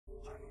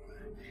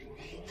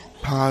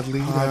All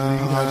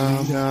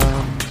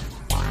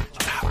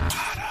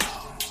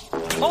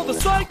the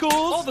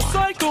cycles.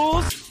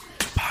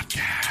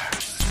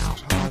 Podcast.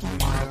 Spelled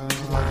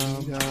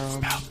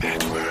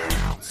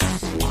backwards.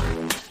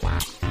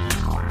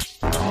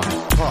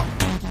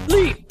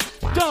 Leap.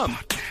 Dumb.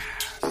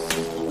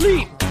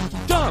 Leap.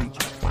 Dumb.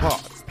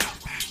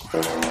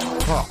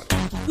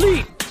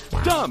 Leap.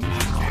 Dumb.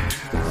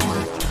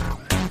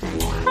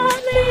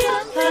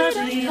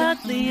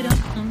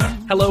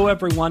 Hello,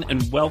 everyone,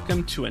 and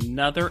welcome to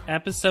another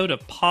episode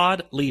of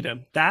Pod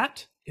Lead'em.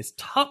 That is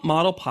Top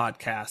Model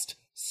Podcast,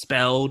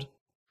 spelled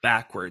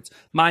backwards.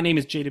 My name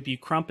is JW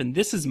Crump, and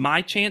this is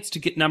my chance to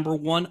get number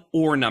one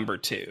or number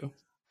two.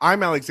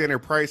 I'm Alexander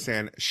Price,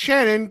 and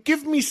Shannon,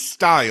 give me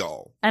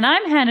style. And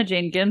I'm Hannah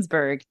Jane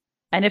Ginsburg.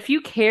 And if you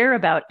care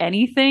about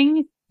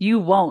anything, you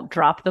won't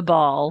drop the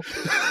ball.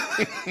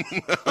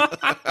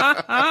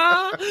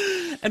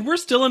 And we're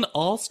still in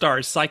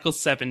All-Stars Cycle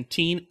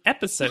 17,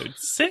 Episode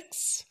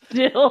 6.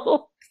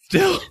 Still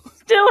Still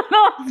an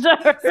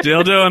all-star.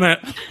 Still doing it.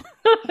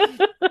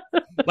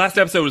 Last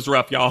episode was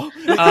rough, y'all.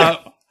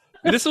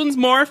 This one's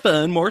more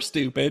fun, more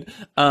stupid.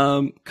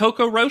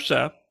 Coco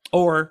Rocha,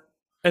 or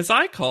as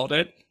I called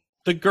it,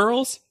 the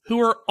girls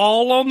who are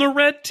all on the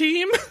red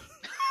team.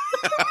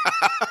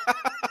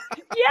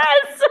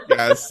 Yes.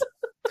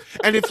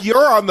 And if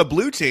you're on the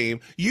blue team,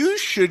 you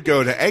should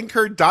go to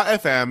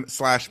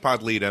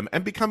anchor.fm/podleadem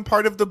and become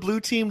part of the blue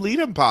team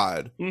Lead'em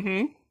pod.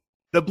 Mm-hmm.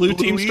 The Blue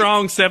team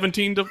strong,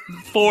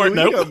 17-4.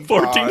 Nope,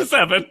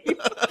 14-7.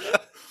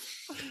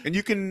 And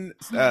you can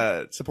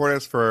support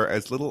us for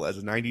as little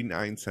as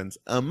 99 cents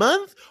a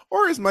month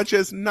or as much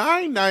as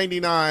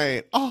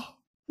 $9.99. Oh,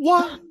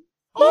 what?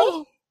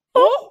 Oh.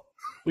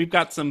 We've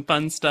got some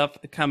fun stuff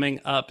coming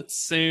up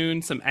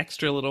soon. Some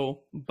extra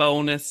little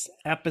bonus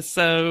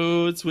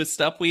episodes with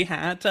stuff we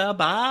had to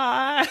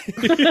buy.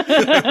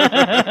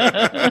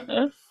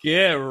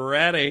 Get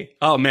ready.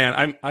 Oh,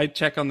 man, I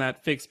check on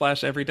that Fig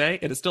Splash every day.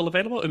 It is still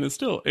available and it's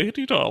still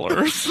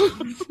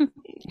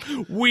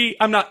 $80.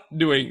 I'm not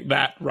doing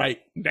that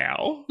right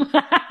now.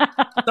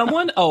 I don't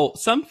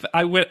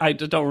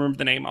remember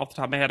the name off the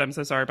top of my head. I'm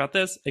so sorry about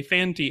this. A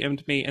fan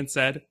DM'd me and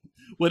said,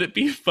 would it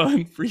be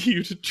fun for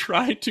you to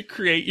try to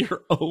create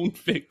your own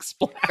Fig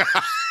Splash?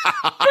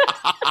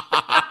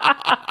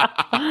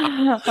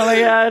 Oh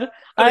my god.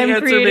 I'm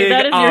creating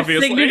that is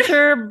obviously. your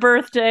signature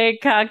birthday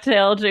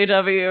cocktail,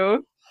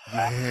 JW.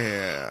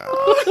 Yeah.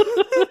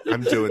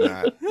 I'm doing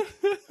that.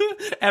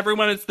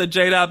 Everyone, it's the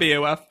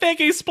JW, a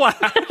Figgy Splash.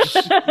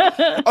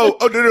 Oh,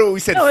 no, we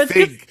said No, it's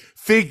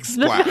fig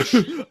splash.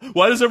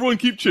 Why does everyone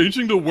keep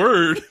changing the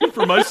word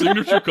for my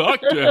signature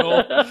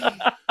cocktail?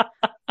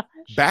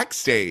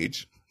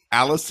 Backstage,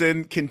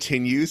 Allison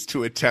continues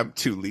to attempt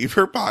to leave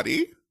her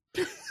body.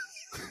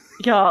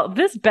 Y'all,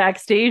 this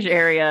backstage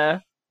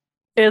area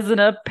is an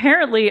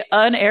apparently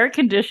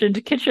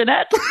unair-conditioned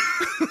kitchenette.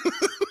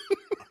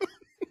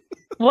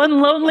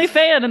 One lonely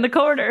fan in the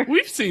corner.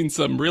 We've seen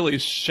some really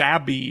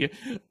shabby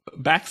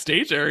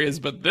backstage areas,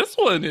 but this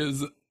one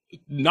is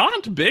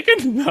not big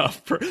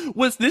enough.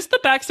 Was this the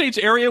backstage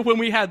area when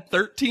we had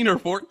 13 or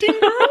 14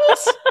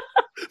 girls?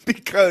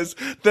 Because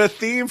the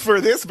theme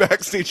for this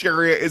backstage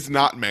area is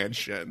not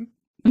mansion.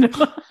 No,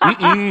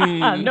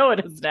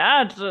 it is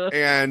not.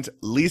 And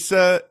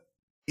Lisa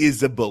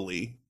is a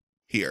bully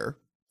here.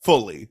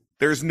 Fully.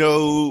 There's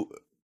no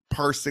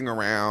parsing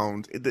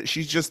around.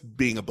 She's just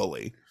being a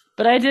bully.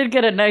 But I did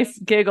get a nice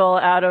giggle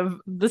out of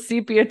the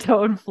sepia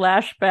tone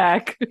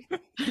flashback.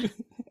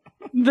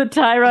 The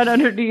Tyron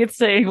underneath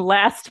saying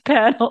last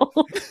panel.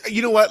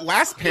 You know what?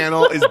 Last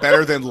panel is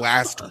better than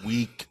last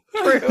week.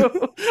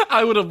 True.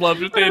 I would have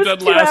loved if they had It was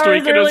done last 2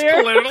 week. hours And it was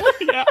clearly,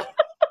 yeah.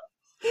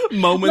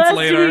 Moments Last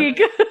later.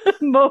 week.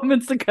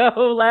 Moments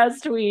ago,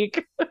 last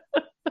week.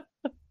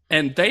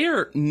 And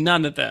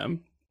none of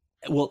them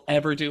will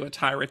ever do a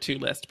Tyra 2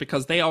 list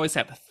because they always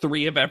have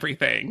 3 of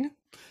everything.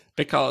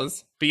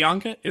 Because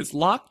Bianca is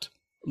locked,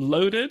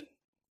 loaded,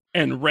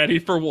 and ready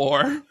for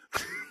war.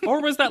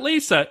 Or was that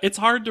Lisa? It's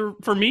hard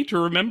for me to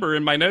remember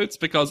in my notes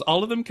because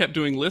all of them kept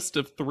doing lists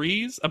of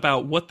 3s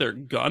about what they're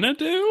gonna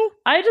do.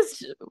 I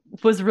just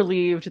was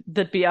relieved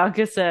that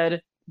Bianca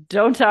said,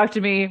 don't talk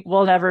to me,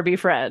 we'll never be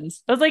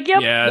friends. I was like,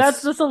 yep, Yes.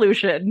 That's the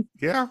solution.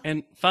 Yeah.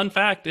 And fun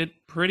fact, it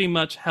pretty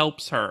much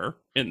helps her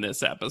in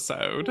this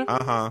episode.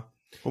 Uh-huh.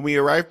 When we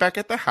arrive back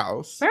at the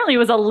house. Apparently it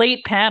was a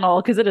late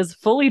panel because it is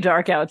fully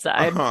dark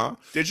outside. Uh-huh.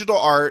 Digital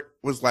art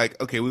was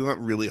like, okay, we went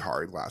really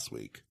hard last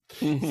week.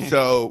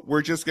 So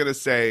we're just going to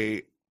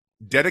say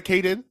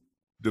dedicated,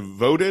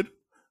 devoted,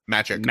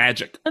 magic.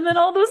 And then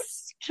all those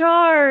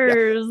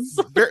stars.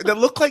 Yeah. That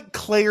look like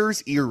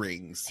Claire's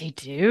earrings. They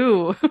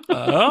do.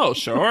 Oh,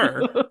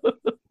 sure.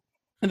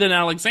 And then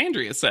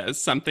Alexandria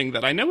says something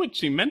that I know what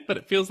she meant, but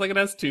it feels like it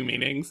has 2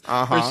 meanings.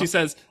 Uh-huh. Where she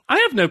says, I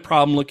have no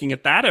problem looking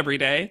at that every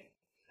day.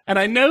 And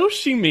I know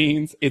she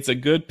means it's a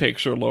good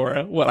picture,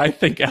 Laura. What I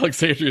think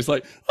Alexandria is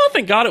like, oh,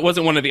 thank God it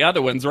wasn't one of the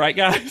other ones, right,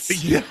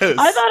 guys? Yes.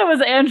 I thought it was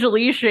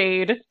Angelique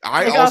shade.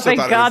 I like, also thank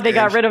thought God it they was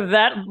got rid of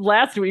that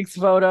last week's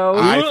photo.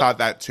 I thought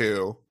that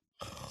too.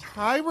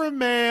 Tyra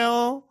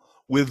Mail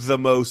with the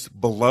most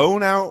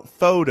blown out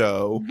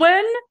photo.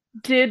 When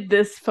did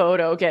this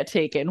photo get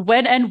taken?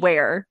 When and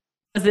where?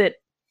 Was it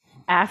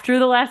after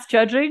the last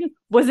judging?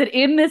 Was it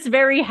in this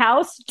very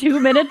house 2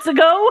 minutes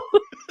ago?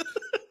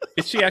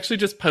 Is she actually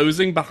just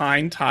posing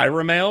behind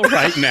Tyra Mail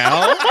right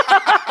now?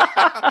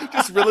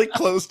 Just really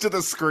close to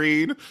the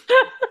screen.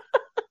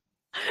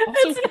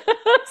 Also,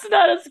 It's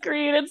not a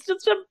screen. It's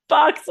just a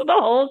box with a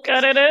hole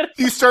cut in it.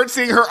 You start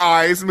seeing her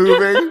eyes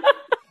moving.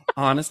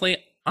 honestly,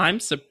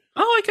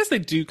 I guess they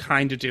do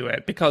kind of do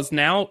it, because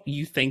now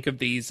you think of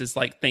these as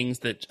like things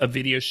that a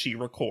video she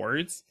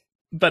records.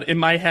 But in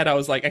my head, I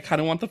was like, I kind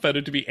of want the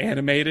photo to be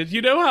animated.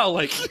 You know how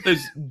like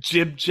those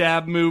jib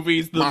jab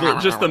movies,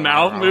 just the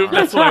mouth move?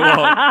 That's what I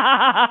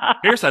want.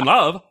 Here's in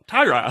love,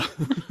 Tyra.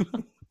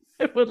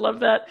 I would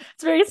love that.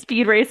 It's very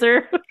Speed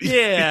Racer.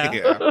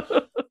 Yeah.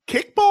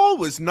 Kickball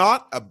was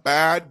not a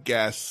bad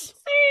guess.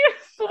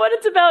 What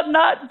it's about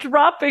not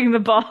dropping the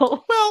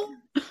ball. Well,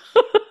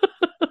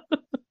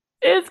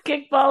 Is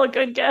kickball a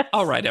good guess?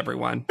 All right,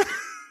 everyone.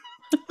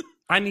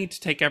 I need to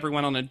take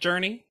everyone on a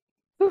journey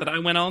that I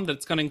went on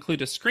that's going to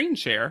include a screen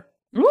share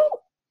Ooh.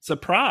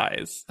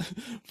 surprise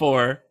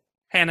for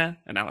Hannah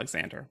and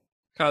Alexander.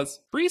 Because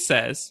Bree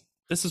says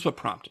this is what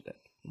prompted it,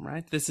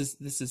 right? This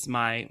is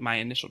my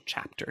initial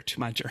chapter to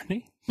my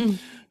journey.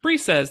 Bree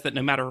says that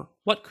no matter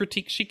what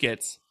critique she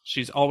gets,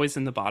 she's always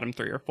in the bottom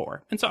 3 or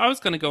 4. And so I was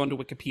going to go into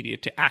Wikipedia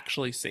to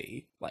actually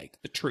see like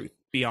the truth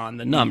beyond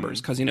the numbers,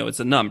 because it's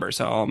a number,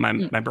 so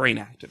my brain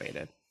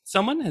activated.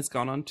 Someone has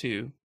gone on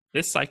to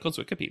this cycle's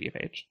Wikipedia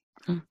page,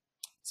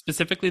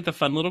 specifically the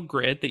fun little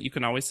grid that you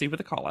can always see with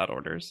the call-out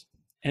orders,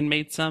 and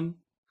made some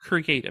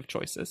creative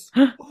choices.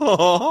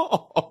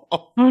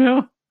 Oh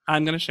no.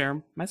 I'm going to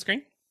share my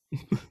screen.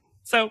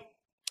 So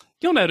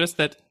you'll notice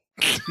that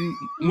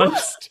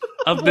most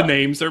of the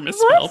names are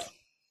misspelled,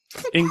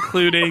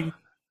 including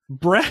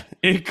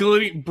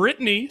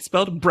Brittany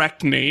spelled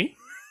Breckney,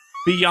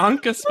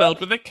 Bianca spelled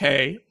with a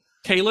K,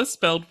 Kayla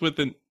spelled with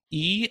an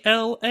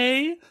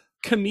E-L-A,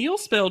 Camille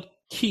spelled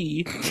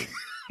Key,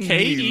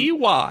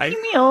 K-E-Y,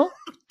 Meal.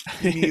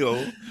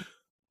 Neil.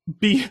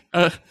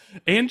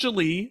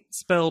 Angelie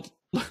spelled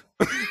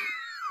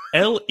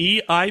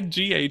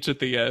L-E-I-G-H at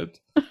the end.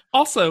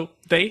 Also,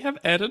 they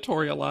have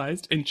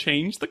editorialized and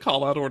changed the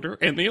call-out order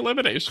and the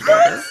elimination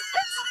order.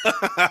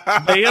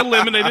 They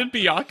eliminated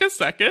Bianca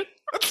second.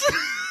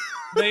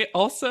 They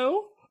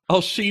also...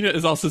 Sheena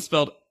is also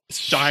spelled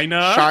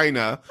Shina.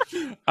 China.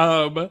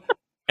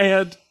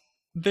 And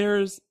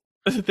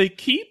they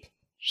keep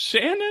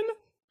Shannon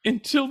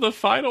until the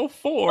final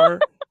 4,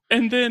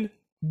 and then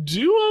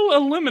duo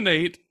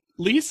eliminate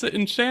Lisa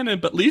and Shannon,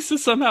 but Lisa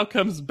somehow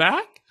comes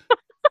back.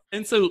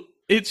 And so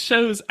it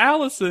shows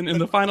Allison in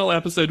the final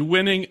episode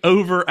winning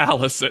over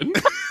Allison.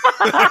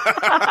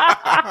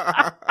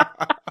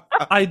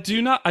 I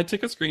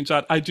took a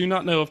screenshot. I do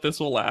not know if this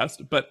will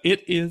last, but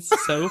it is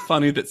so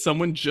funny that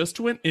someone just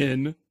went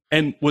in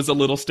and was a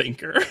little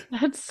stinker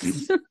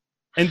That's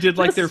and did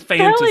like their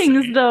spellings,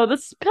 fantasy. though. The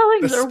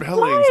spellings, The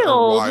spellings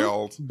are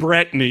wild.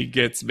 Brettany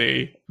gets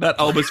me. That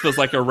almost feels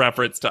like a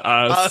reference to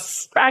us.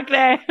 Us.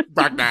 Brackney.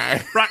 Brackney. I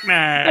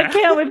Brettany.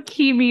 can't with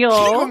key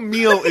meal.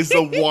 Meal is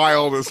the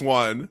wildest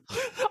one.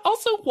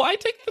 Also, why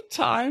take the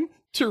time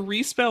to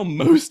respell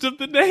most of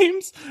the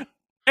names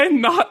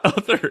and not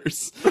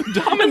others? Dominique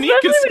Especially is when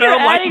you're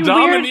spelled like adding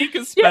Dominique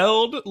is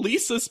spelled.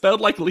 Lisa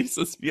spelled like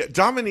Lisa. Yeah,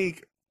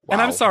 Dominique. Wow.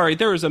 And I'm sorry,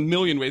 there is a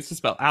million ways to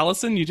spell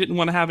Allison. You didn't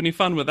want to have any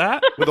fun with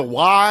that. With a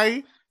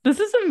Y. This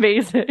is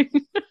amazing.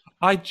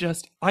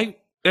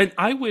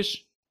 I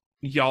wish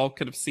y'all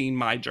could have seen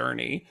my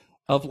journey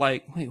of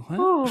like, wait, what?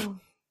 Oh,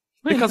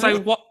 Because I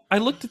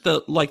looked at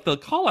the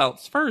call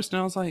outs first and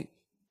I was like,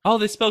 oh,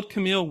 they spelled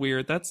Camille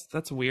weird.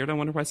 That's weird. I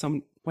wonder why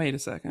wait a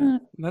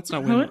second. That's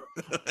not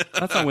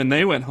when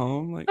they went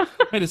home. Like,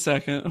 wait a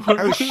second. How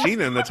is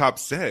Sheena in the top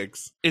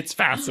 6? It's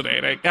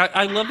fascinating.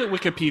 I love that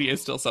Wikipedia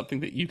is still something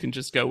that you can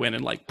just go in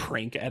and like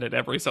prank edit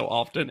every so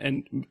often.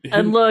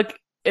 And look,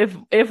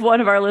 if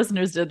one of our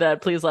listeners did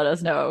that, please let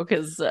us know,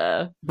 because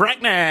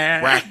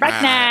Brackney.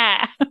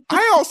 Brackney.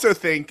 I also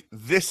think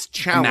this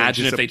challenge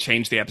Imagine is if they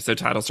changed the episode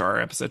titles to our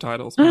episode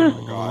titles.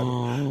 Oh,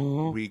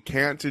 God. We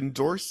can't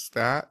endorse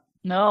that.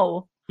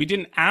 No. We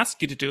didn't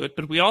ask you to do it,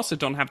 but we also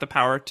don't have the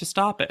power to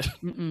stop it.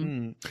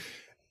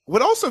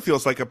 What also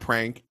feels like a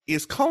prank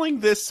is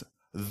calling this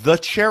the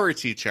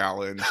charity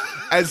challenge,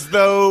 as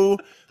though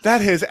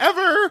that has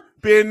ever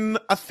been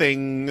a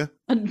thing.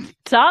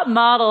 Top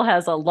Model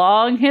has a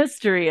long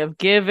history of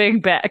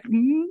giving back.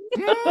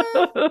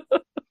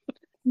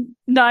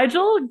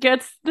 Nigel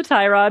gets the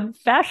Tyron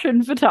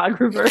fashion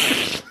photographer.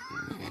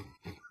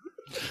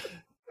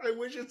 I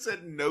wish it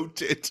said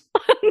noted.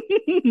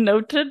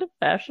 Noted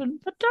fashion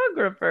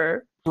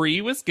photographer.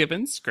 Bree was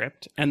given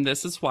script, and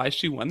this is why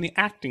she won the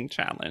acting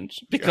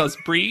challenge. Because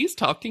Bree's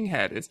talking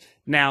head is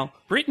now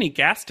Brittany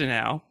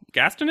Gastineau.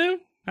 Gastineau?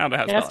 How the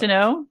hell spell it?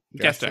 Gastineau?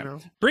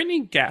 Gastineau.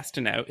 Brittany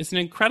Gastineau is an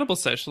incredible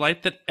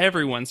socialite that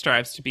everyone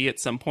strives to be at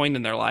some point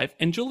in their life,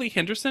 and Julie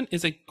Henderson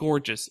is a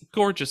gorgeous,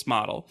 gorgeous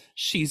model.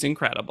 She's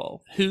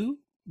incredible. Who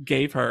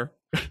gave her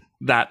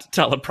that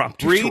teleprompter.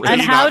 Brie to read. does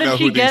And how not know did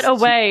she who get these-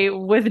 away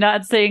with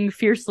not saying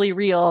fiercely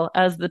real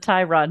as the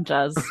Tyron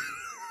does?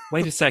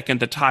 Wait a second.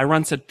 The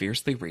Tyron said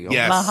fiercely real.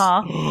 Yes.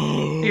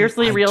 Uh-huh.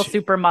 Fiercely I real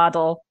did-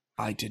 supermodel.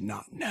 I did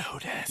not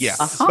notice. Yes.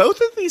 Uh-huh.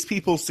 Both of these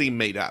people seem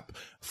made up.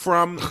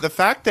 From the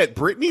fact that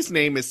Britney's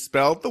name is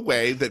spelled the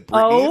way that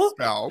Britney Oh. is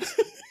spelled.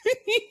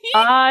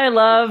 I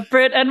love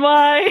Brit and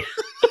Y.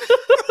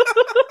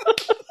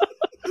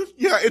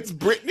 Yeah, it's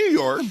Brit New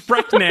York.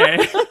 Britney.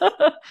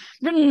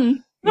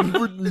 Mm.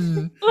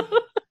 Britney.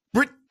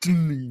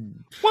 Britney.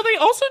 Well, they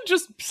also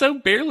just so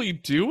barely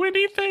do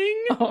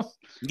anything.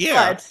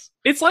 Yeah. But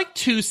It's like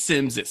two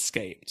Sims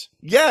escaped.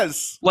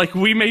 Yes. Like,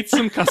 we made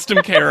some custom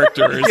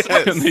characters,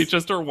 Yes. and they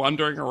just are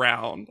wandering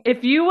around.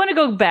 if you want to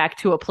go back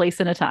to a place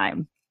and a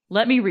time,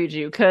 let me read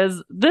you,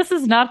 because this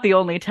is not the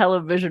only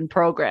television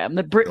program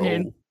that Brittany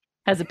No.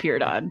 has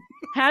appeared on.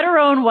 Had her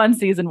own one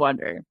season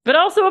wonder, but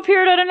also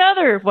appeared on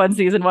another one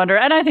season wonder.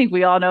 And I think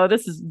we all know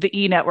this is the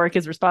E Network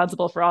is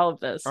responsible for all of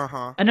this.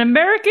 Uh-huh. An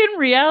American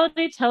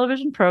reality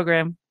television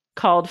program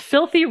called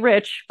Filthy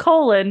Rich: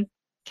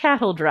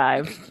 Cattle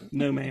Drive.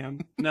 No, ma'am.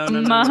 No, no,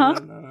 no, Uh-huh.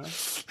 no, no, no.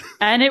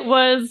 And it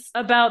was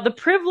about the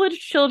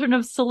privileged children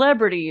of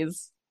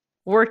celebrities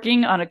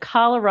working on a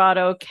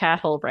Colorado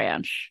cattle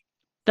ranch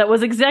that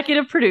was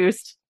executive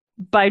produced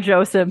by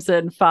Joe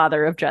Simpson,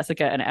 father of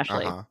Jessica and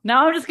Ashley. Uh-huh.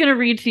 Now I'm just going to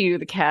read to you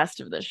the cast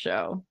of this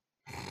show.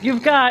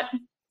 You've got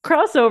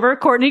crossover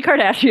Kourtney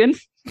Kardashian,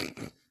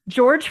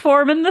 George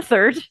Foreman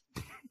III.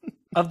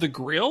 Of the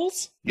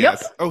grills?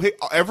 Yes. Oh, hey,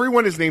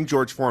 everyone is named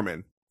George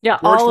Foreman. Yeah,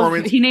 George all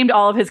Foreman's- he named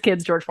all of his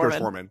kids George George Foreman.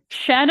 Foreman.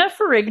 Shanna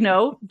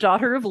Ferrigno,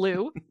 daughter of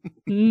Lou.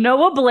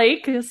 Noah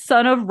Blake,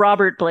 son of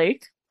Robert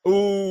Blake.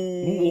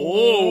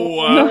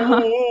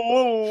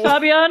 Whoa.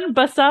 Fabian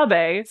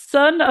Basabe,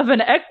 son of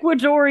an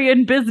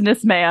Ecuadorian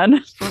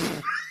businessman.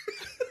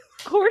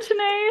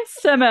 Courtney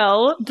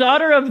Semel,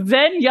 daughter of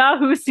then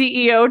Yahoo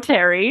CEO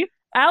Terry.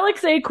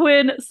 Alex A.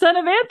 Quinn, son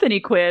of Anthony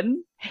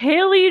Quinn.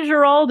 Haley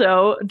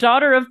Giraldo,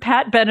 daughter of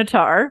Pat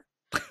Benatar.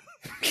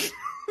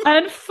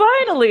 And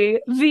finally,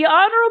 the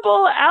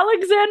Honorable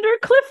Alexander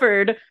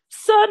Clifford,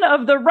 son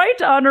of the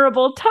Right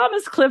Honorable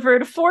Thomas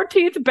Clifford,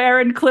 14th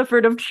Baron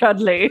Clifford of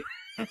Chudley.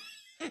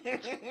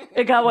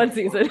 It got one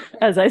season,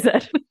 as I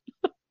said.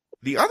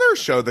 The other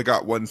show that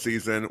got one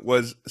season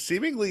was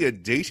seemingly a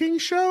dating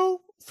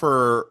show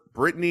for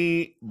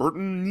Brittany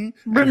and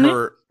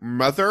her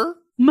mother,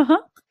 Uh-huh.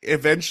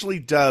 eventually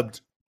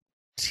dubbed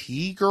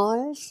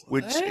T-Girls,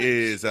 which What?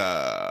 is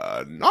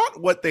not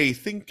what they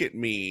think it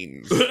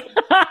means.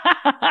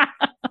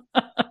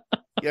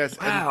 Yes.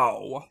 and-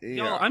 Wow. Yeah.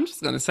 Y'all, I'm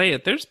just going to say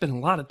it. There's been a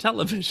lot of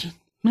television.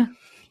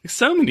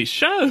 So many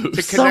shows.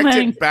 to So connect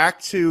many. it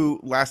back to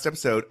last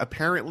episode,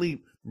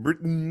 apparently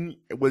Brittany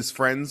was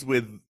friends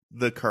with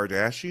the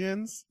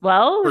Kardashians.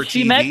 Well, For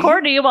she met TV?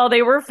 Courtney while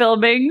they were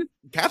filming.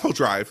 Cattle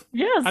Drive.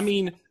 Yes. I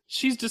mean,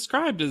 she's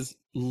described as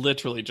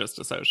literally just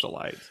a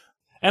socialite.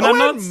 And Oh, I'm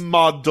not. and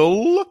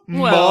model.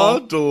 Well-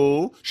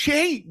 Model.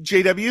 Hey,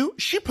 JW,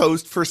 she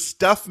posed for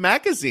Stuff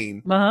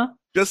magazine, uh-huh.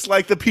 just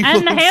like the people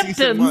And the in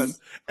season Hamptons. one.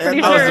 Pretty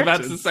And I the was sure. about to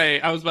Hamptons.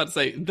 say. I was about to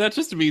say that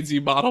just means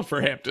you model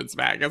for Hamptons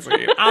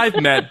magazine. I've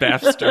met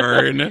Beth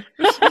Stern.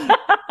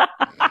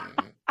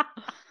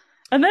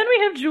 And then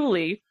we have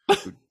Julie,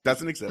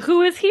 Doesn't exist.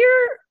 who is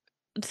here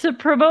to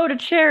promote a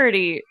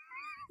charity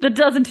that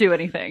doesn't do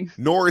anything.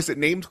 Nor is it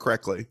named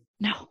correctly.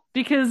 No,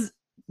 because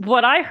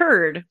what I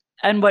heard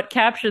and what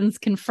captions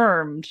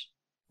confirmed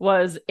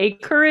was a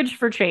courage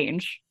for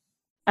change.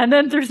 And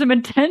then through some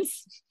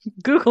intense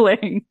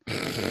Googling,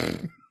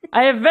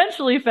 I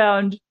eventually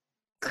found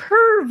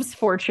Curves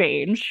for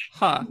Change,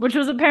 Huh. which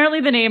was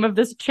apparently the name of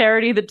this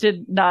charity that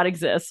did not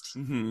exist.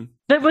 Mm-hmm.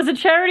 That was a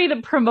charity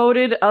that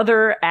promoted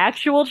other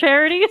actual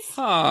charities.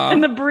 Huh.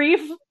 And the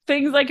brief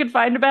things I could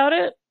find about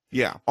it.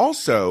 Yeah.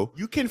 Also,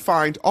 you can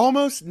find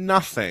almost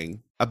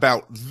nothing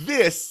about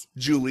this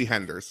Julie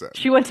Henderson.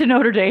 She went to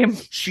Notre Dame.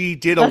 She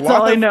did a That's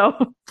lot all of I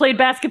know. Played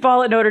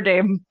basketball at Notre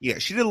Dame. Yeah,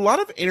 she did a lot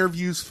of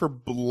interviews for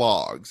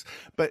blogs,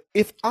 but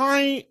if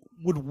I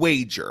would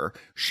wager,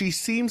 she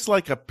seems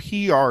like a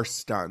PR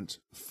stunt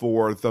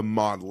for the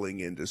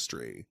modeling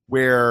industry,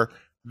 where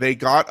they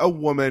got a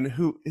woman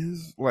who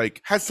is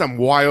like has some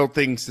wild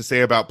things to say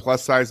about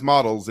plus size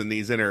models in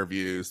these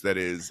interviews that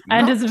is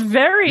And not is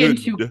very good.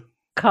 into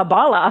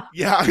Kabbalah.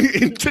 Yeah,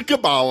 into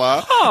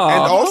Kabbalah. Huh,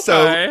 And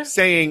also okay.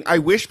 saying, I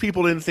wish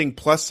people didn't think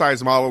plus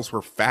size models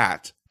were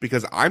fat,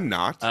 because I'm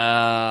not.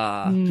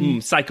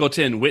 Psycho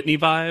 10 Whitney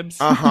vibes.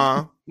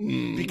 Uh-huh.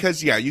 Hmm.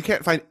 Because yeah, you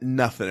can't find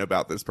nothing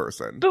about this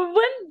person. But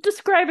when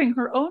describing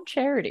her own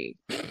charity,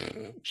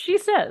 she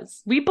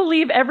says, "We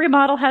believe every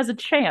model has a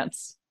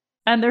chance,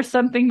 and there's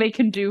something they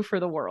can do for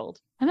the world."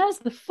 And that is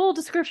the full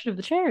description of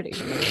the charity.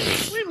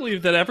 We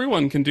believe that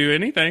everyone can do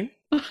anything.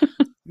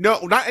 No,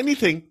 not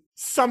anything.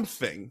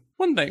 Something.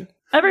 One thing.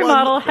 Every One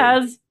model thing.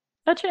 has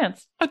a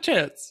chance. A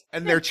chance.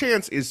 And their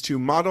chance is to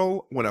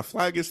model when a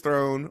flag is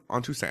thrown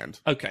onto sand.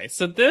 Okay,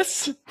 so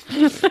this.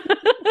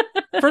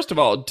 First of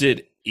all,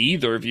 did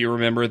either of you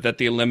remember that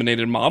the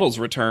eliminated models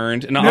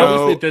returned. And No.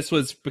 obviously this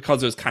was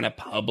because it was kind of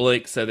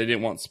public, so they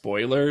didn't want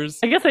spoilers.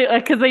 I guess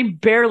because they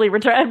barely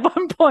return. At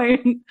one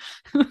point,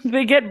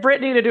 they get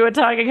Brittany to do a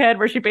talking head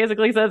where she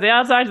basically says, "Yeah,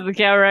 outside to the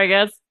camera, I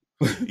guess."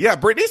 Yeah,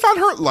 Brittany's on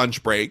her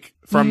lunch break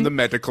from Mhm. the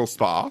medical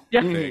spa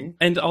Yeah. thing.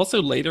 And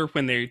also later,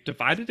 when they're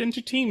divided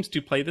into teams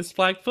to play this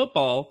flag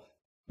football,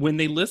 when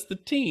they list the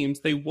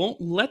teams, they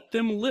won't let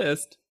them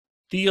list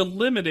the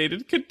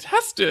eliminated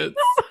contestants.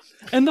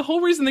 And the whole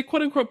reason they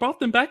quote unquote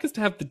brought them back is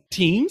to have the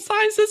team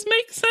sizes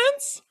make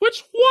sense.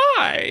 Which,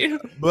 why?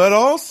 But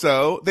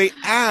also, they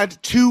add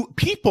 2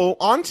 people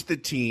onto the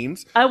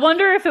teams. I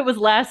wonder if it was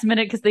last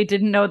minute because they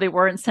didn't know they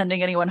weren't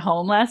sending anyone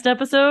home last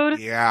episode.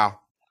 Yeah.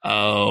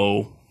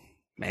 Oh,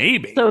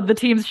 maybe. So the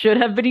teams should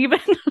have been even.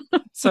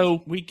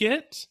 So we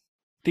get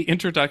the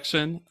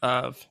introduction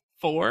of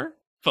 4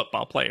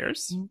 football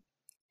players: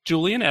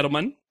 Julian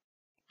Edelman,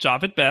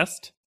 Javid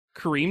Best,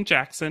 Kareem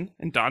Jackson,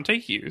 and Dante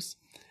Hughes.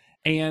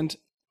 And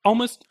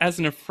almost as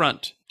an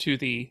affront to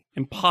the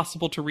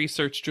impossible to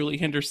research Julie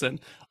Henderson,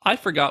 I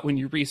forgot when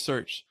you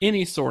research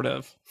any sort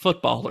of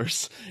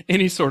footballers,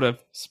 any sort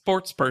of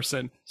sports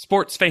person,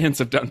 sports fans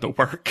have done the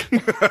work.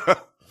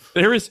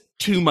 There is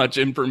too much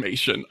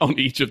information on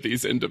each of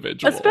these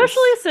individuals.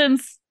 Especially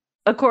since,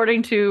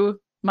 according to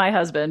my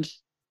husband,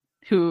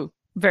 who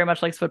very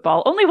much likes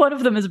football, only one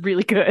of them is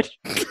really good.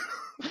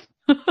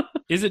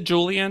 Is it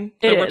Julian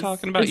that we're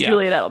talking about? It's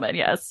Julian Edelman,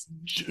 yes.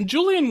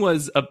 Julian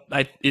was,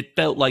 it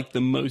felt like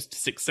the most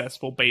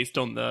successful based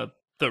on the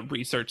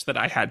research that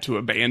I had to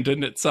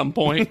abandon at some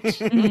point.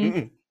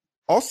 Mhm.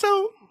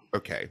 Also,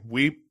 okay,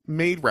 we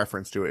made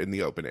reference to it in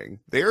the opening.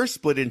 They are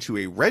split into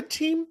a red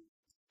team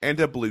and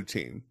a blue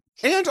team.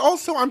 And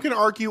also, I'm going to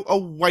argue, a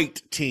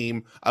white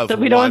team of That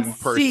we one don't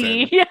person.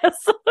 see.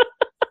 Yes.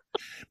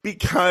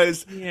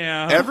 Because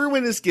Yeah.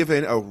 everyone is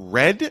given a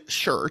red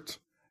shirt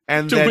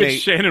and To then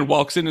which Shannon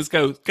walks in and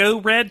goes, "Go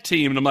red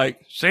team." And I'm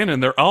like, Shannon,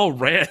 they're all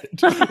red.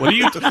 What are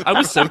you I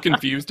was so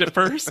confused at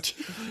first.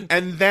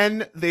 and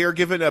then they are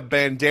given a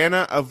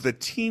bandana of the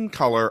team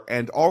color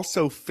and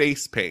also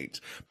face paint.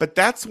 But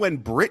that's when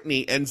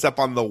Brittany ends up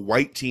on the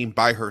white team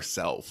by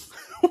herself.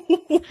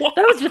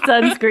 That was just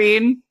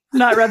sunscreen,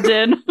 not rubbed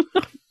in.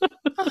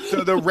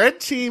 So the red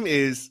team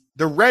is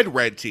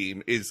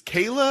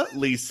Kayla,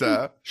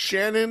 Lisa,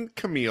 Shannon,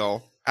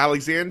 Camille,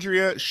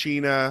 Alexandria,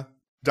 Sheena,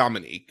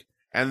 Dominique.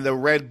 And the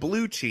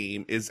red-blue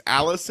team is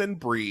Allison,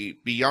 Bree,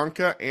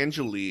 Bianca,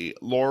 Angelique,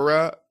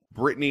 Laura,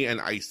 Brittany,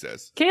 and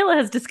Isis. Kayla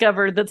has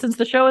discovered that since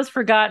the show has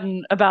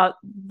forgotten about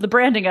the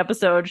branding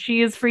episode, she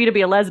is free to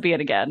be a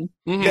lesbian again.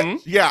 Mhm.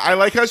 Yeah, I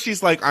like how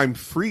she's like, I'm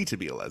free to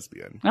be a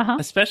lesbian. Uh-huh.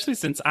 Especially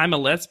since I'm a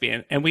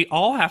lesbian and we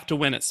all have to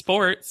win at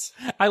sports.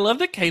 I love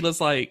that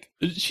Kayla's like,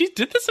 she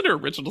did this in her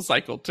original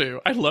cycle too.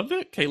 I love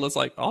that Kayla's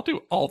like, I'll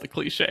do all the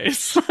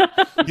cliches.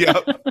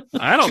 Yep.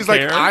 I don't She's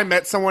care. like, I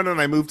met someone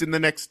and I moved in the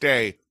next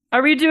day.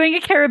 Are we doing a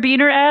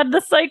carabiner ad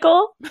this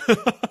cycle?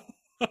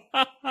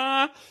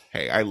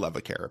 Hey, I love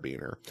a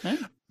carabiner. Huh?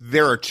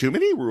 There are too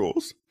many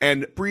rules,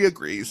 and Bree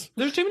agrees.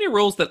 There's too many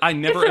rules that I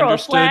never Is there a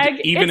understood,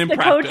 flag? even it's in the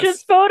practice.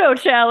 coach's photo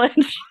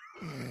challenge.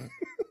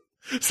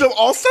 So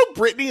also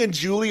Brittany and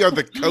Julie are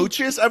the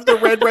coaches of the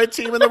red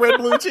team and the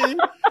red-blue team?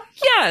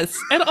 Yes,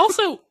 and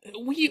also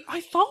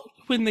I thought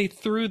when they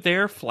threw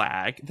their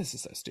flag, this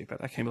is so stupid.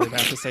 I can't believe I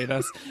have to say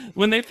this.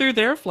 When they threw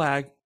their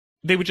flag,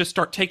 they would just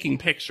start taking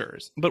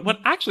pictures. But what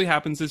actually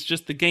happens is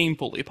just the game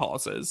fully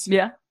pauses.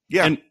 Yeah.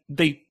 Yeah. And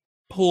they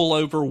pull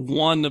over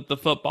one of the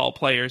football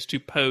players to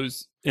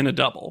pose in a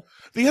double.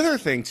 The other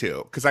thing,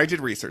 too, because I did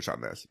research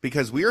on this,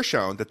 because we are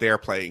shown that they are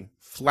playing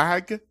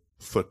flag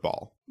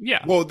football.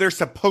 Yeah. Well, they're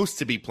supposed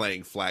to be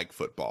playing flag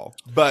football,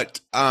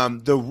 but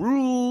the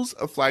rules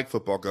of flag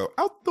football go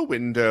out the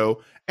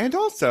window. And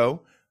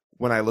also,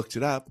 when I looked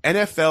it up,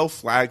 NFL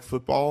flag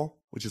football,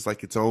 which is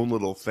like its own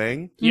little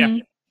thing, Yeah.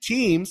 Mhm.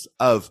 teams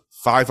of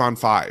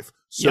 5-on-5.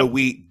 So Yep.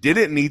 we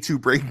didn't need to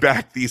bring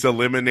back these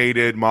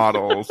eliminated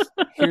models.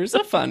 Here's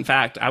a fun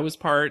fact. I was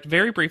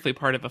very briefly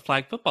part of a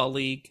flag football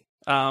league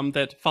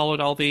that followed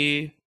all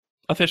the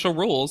official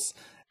rules.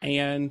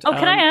 And Oh,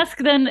 can I ask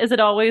then, is it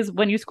always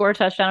when you score a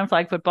touchdown in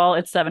flag football,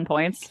 it's 7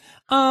 points?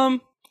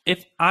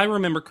 If I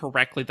remember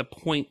correctly, the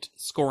point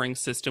scoring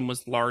system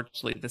was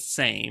largely the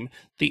same.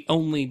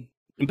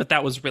 But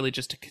that was really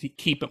just to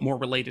keep it more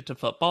related to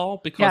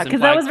football, because Yeah, in because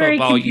flag that was very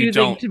football, you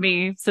confusing don't. to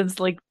me since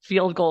like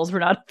field goals were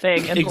not a thing.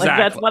 And like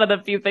Exactly. that's one of the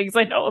few things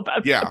I know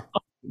about. Yeah.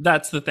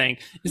 That's the thing.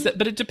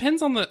 But it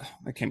depends on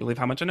I can't believe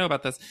how much I know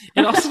about this.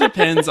 It also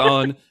depends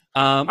on.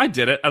 I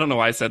did it. I don't know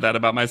why I said that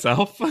about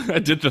myself. I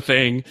did the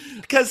thing.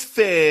 Because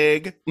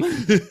Fig.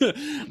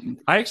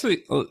 I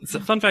actually, it's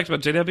a fun fact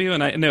about JW,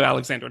 and I know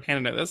Alexandra and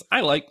Hannah know this.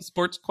 I like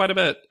sports quite a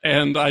bit,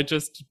 and I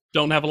just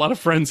don't have a lot of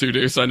friends who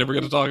do, so I never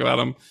get to talk about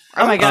them.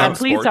 Oh my god! love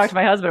Please sports. talk to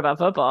my husband about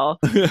football.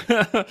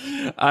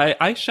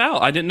 I shall.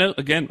 I didn't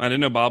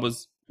know Bob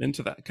was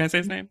into that. Can I say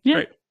his name? Yeah.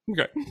 Great.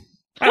 Okay.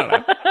 I don't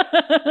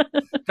know.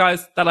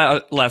 Guys,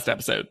 that last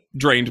episode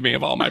drained me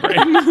of all my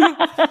brain.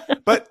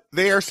 But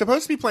they are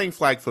supposed to be playing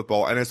flag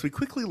football, and as we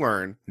quickly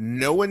learn,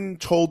 no one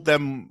told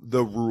them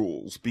the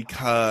rules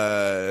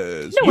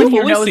because No one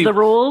here fully knows see- the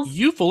rules.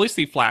 You fully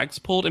see flags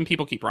pulled and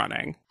people keep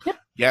running.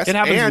 yes, It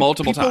happens and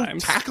multiple people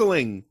times.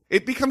 tackling.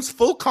 It becomes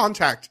full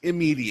contact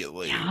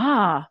immediately.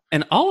 Yeah.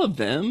 And all of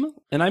them,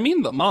 and I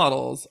mean the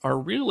models, are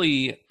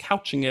really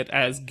couching it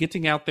as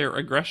getting out their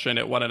aggression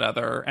at one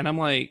another. And I'm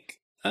like,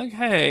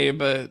 okay,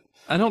 but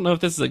I don't know if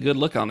this is a good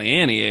look on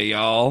any of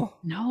y'all.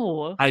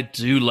 No. I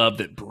do love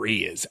that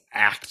Bree is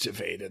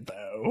activated,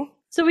 though.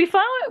 So we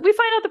find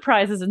out the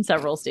prizes in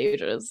several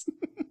stages.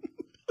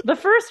 The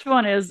first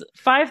one is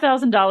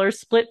 $5,000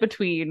 split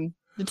between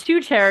the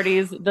two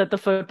charities that the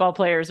football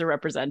players are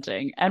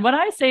representing. And when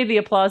I say the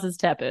applause is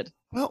tepid,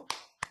 Well,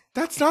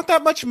 that's not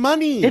that much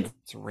money It's-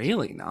 It's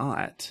really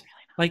not.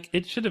 Like,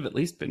 it should have at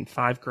least been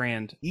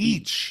 $5,000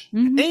 each.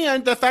 Mhm.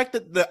 And the fact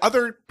that the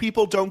other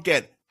people don't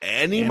get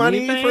any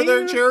money for their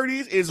Anything?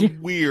 charities is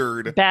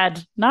weird.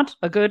 bad, not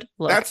a good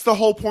look. That's the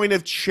whole point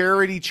of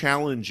charity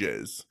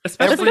challenges.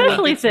 Especially Everyone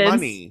Especially gets since-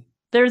 money.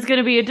 There's going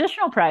to be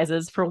additional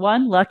prizes for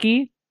one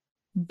lucky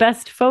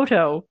best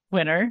photo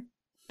winner.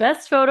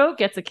 Best photo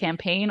gets a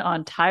campaign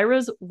on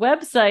Tyra's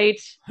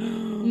website.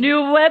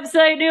 New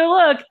website, new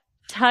look.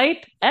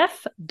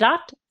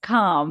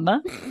 Typef.com.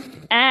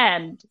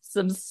 And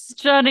some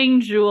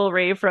stunning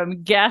jewelry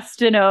from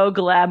Gastineau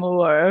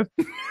Glamour.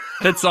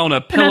 It's on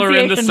a pillar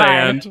in the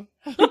Pronunciation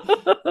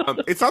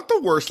sand. It's not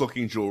the worst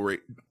looking jewelry,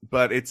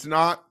 but it's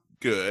not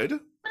good.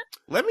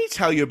 Let me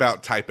tell you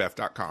about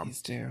typef.com.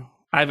 Please do.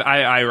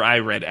 I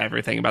read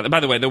everything about it.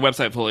 By the way, the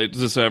website fully,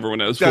 just so everyone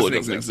knows, fully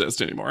doesn't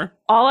exist anymore.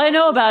 All I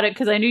know about it,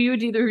 because I knew you would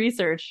do the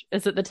research,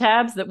 is that the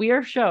tabs that we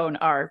are shown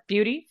are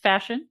beauty,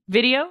 fashion,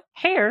 video,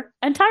 hair,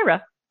 and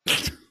Tyra.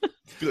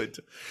 Good.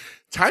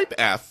 Type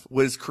F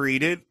was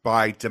created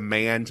by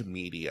Demand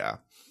Media.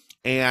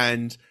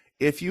 And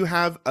if you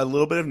have a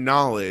little bit of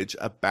knowledge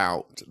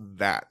about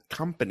that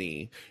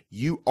company,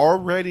 you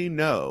already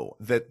know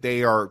that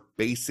they are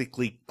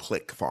basically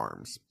click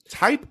farms.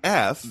 Type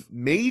F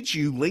made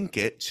you link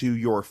it to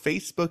your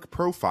Facebook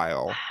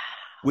profile,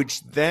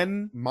 which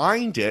then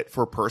mined it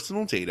for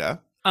personal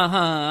data.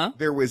 Uh-huh.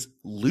 There was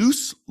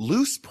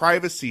loose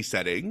privacy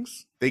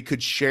settings. They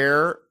could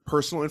share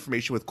personal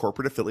information with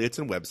corporate affiliates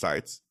and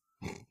websites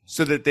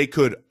so that they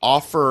could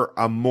offer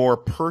a more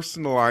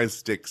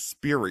personalized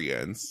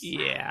experience.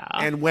 Yeah.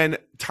 And when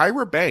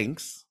Tyra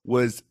Banks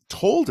was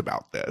told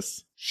about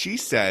this, she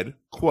said,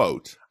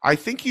 quote, "I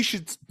think you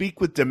should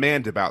speak with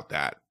Demand about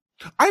that.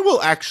 I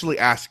will actually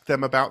ask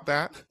them about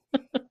that."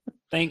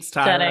 Thanks,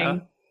 Tyra.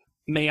 Stunning.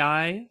 May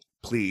I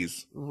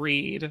Please.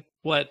 read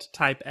what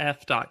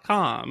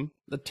typef.com,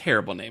 the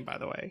terrible name, by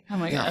the way, Oh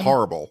my Yeah, god.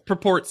 horrible.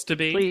 purports to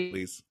be? Please.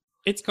 Please.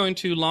 It's going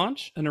to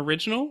launch an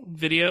original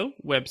video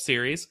web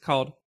series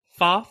called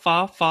Fa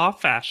Fa Fa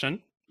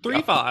Fashion. Three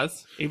Yeah.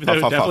 Fa's, even though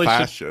it definitely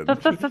should.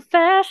 Fashion.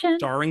 Fashion.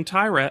 Starring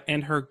Tyra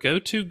and her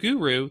go-to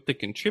guru, the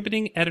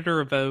contributing editor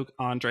of Vogue,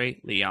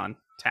 Andre Leon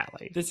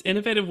Talley. This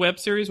innovative web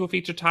series will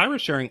feature Tyra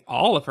sharing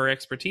all of her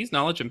expertise,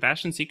 knowledge, and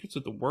fashion secrets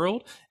with the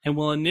world, and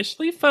will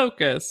initially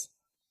focus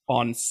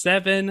on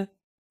 7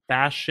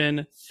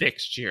 fashion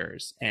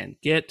fixtures. And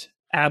get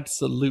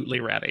absolutely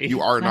ready. You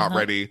are not Uh-huh.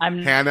 ready. I'm-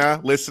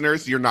 Hannah,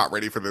 listeners, you're not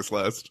ready for this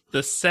list.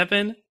 The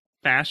 7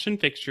 fashion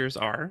fixtures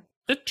are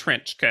the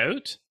trench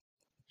coat,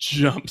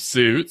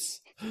 jumpsuits,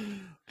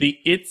 the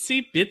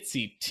itsy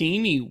bitsy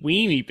teeny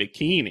weeny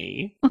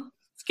bikini,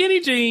 skinny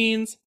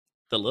jeans,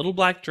 the little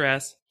black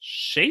dress,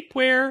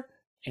 shapewear,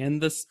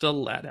 and the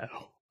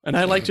stiletto. And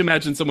I like to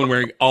imagine someone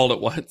wearing all at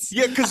once.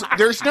 Yeah, because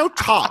there's no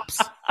tops.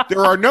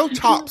 There are no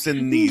tops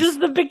in these. Just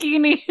the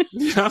bikini.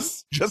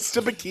 Yes. Just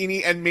a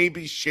bikini and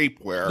maybe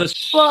shapewear. The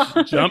Well,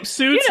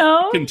 jumpsuits you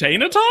know.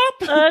 contain a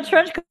top?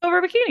 Trench coat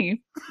over bikini.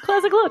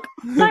 Classic look.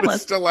 With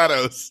Timeless.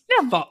 stilettos.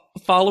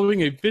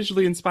 Following a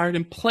visually inspired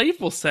and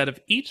playful set of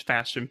each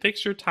fashion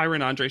fixture, Tyra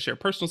and Andre share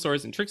personal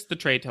stories and tricks of the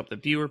trade to help the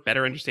viewer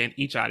better understand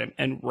each item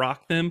and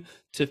rock them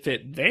to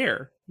fit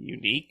their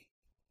unique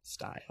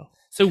style.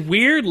 So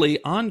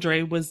weirdly,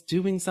 Andre was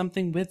doing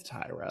something with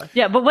Tyra.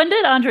 Yeah, but when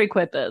did Andre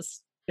quit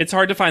this? It's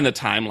hard to find the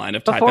timeline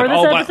of Type Before F.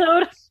 this Oh,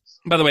 episode?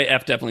 by the way,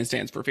 F definitely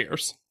stands for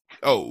fierce.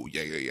 Oh,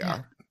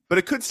 yeah. But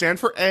it could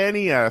stand for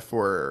any F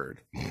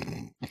word.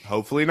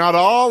 Hopefully not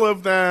all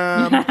of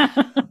them.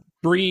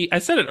 Bree, I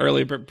said it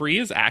earlier, but Bree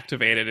is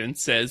activated and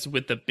says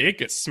with the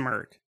biggest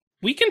smirk,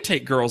 "We can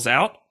take girls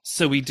out,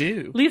 so we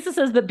do." Lisa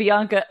says that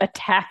Bianca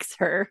attacks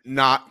her.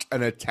 Not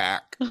an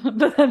attack.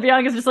 But then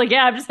Bianca's just like,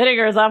 yeah, I'm just hitting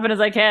her as often as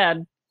I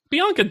can.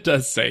 Bianca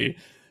does say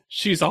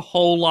she's a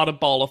whole lot of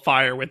ball of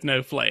fire with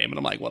no flame. And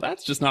I'm like, well,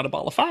 that's just not a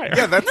ball of fire.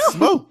 Yeah, that's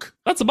smoke.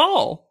 That's a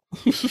ball.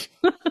 It's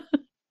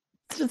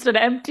just an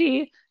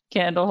empty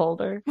candle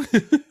holder.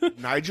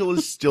 Nigel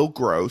is still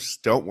gross.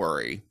 Don't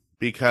worry.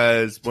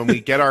 Because when we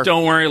get our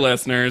Don't worry,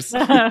 listeners.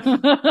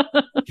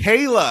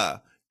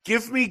 Kayla,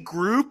 give me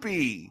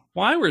groupie.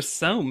 Why were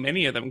so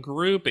many of them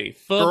groupie?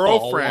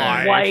 Football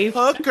Girlfriend. Wife.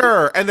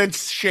 Hooker. And then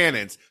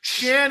Shannon's.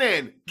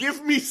 Shannon,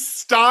 give me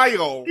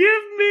style.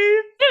 Give me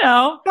You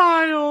know,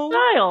 style.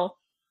 style.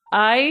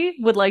 I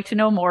would like to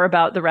know more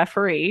about the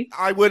referee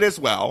I would as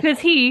well. because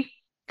he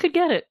could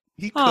get it.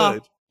 He Oh.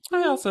 could.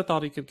 I also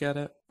thought he could get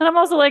it. And I'm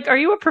also like, are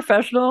you a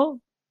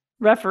professional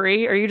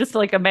referee? Or are you just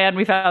like a man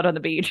we found on the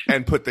beach?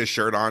 And put this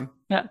shirt on.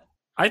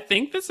 I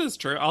think this is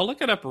true. I'll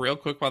look it up real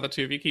quick while the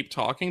two of you keep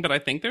talking, but I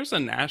think there's a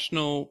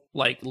national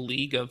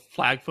league of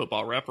flag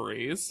football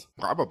referees.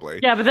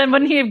 Probably. Yeah, but then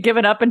wouldn't he have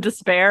given up in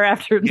despair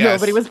after Yes.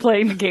 nobody was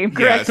playing the game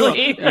Yes.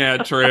 correctly? Yeah,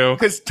 true.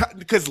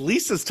 Because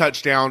Lisa's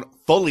touchdown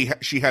fully,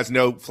 she has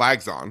no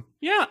flags on.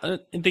 Yeah,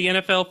 the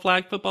NFL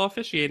flag football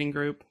officiating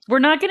group. We're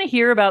not going to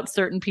hear about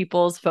certain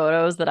people's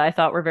photos that I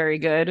thought were very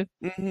good.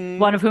 Mhm.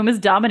 One of whom is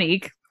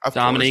Dominique. Of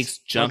Dominique's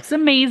course. jump. Looks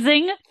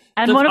amazing.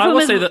 And The- one of I whom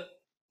will is say that.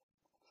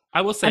 I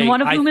will say. and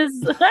one of I- whom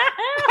is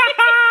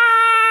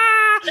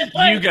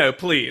You go,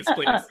 please.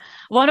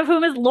 one of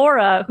whom is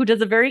Laura, who does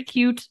a very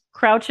cute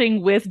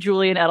crouching with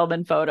Julian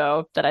Edelman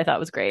photo that I thought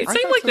was great. It I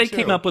seemed thought like so, they too.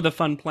 came up with a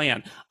fun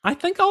plan. I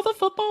think all the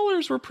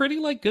footballers were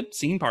pretty good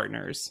scene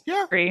partners.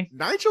 Yeah. Agree.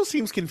 Nigel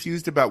seems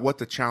confused about what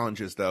the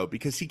challenge is, though,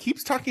 because he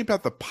keeps talking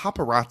about the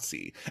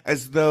paparazzi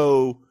as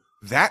though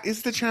that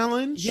is the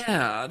challenge.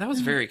 Yeah, that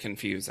was very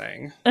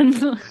confusing. And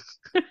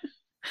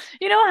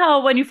you know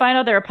how when you find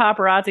out there are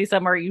paparazzi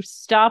somewhere, you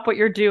stop what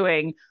you're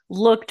doing,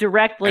 look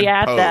directly And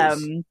at pose.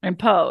 them, and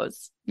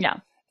pose. Yeah.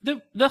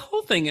 The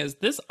whole thing is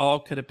this all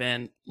could have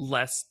been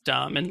less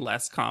dumb and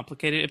less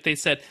complicated if they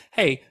said,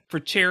 hey, for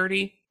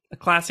charity, a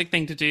classic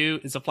thing to do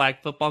is a flag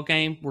football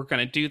game. We're going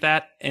to do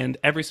that. And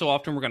every so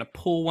often, we're going to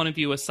pull one of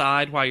you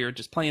aside while you're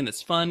just playing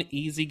this fun,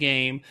 easy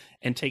game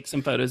and take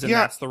some photos. And Yeah,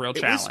 that's the real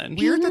It was challenge.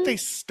 weird that they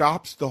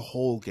stopped the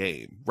whole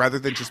game rather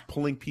than just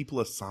pulling people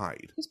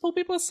aside. Just pull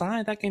people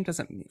aside. That game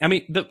doesn't mean. I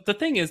mean, the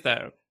thing is,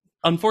 though,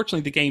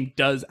 unfortunately, the game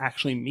does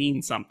actually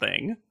mean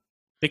something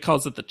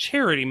because of the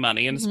charity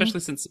money. And Mhm.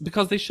 especially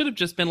because they should have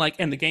just been like,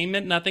 and the game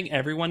meant nothing.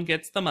 Everyone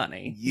gets the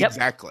money. Yep.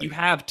 Exactly. You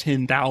have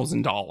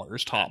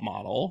 $10,000 top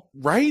model.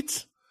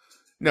 Right?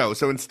 No,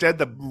 so instead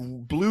the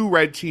blue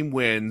red team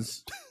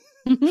wins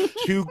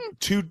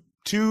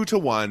two to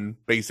one,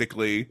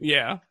 basically.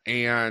 Yeah.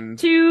 And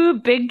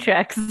 2 big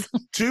checks.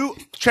 2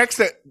 checks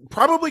that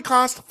probably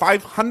cost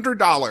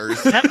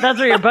 $500. That's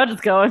where your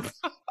budget's going.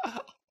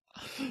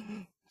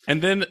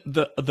 And then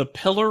the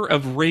pillar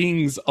of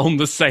rings on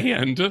the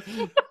sand.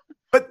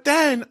 But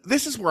then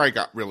this is where I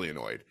got really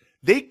annoyed.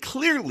 They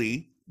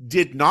clearly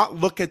did not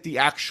look at the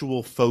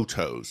actual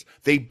photos.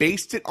 They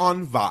based it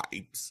on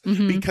vibes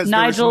Mhm. because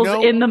Nigel's there's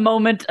no in the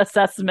moment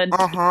assessment.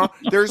 uh-huh.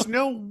 There's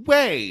no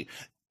way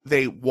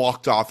they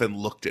walked off and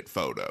looked at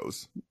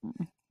photos.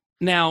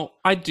 Now,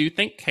 I do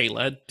think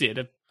Kayla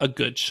did a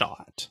good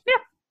shot. Yeah.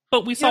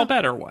 But we saw Yeah.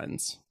 better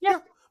ones.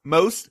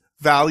 Most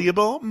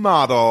valuable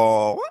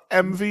model,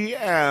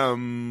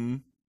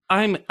 MVM.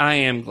 I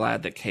am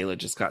glad that Kayla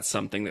just got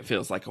something that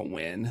feels like a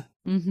win.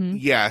 Mm-hmm.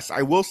 Yes,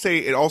 I will say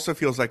it also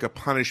feels like a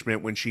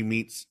punishment when she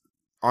meets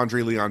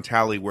Andre Leon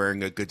Talley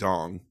wearing a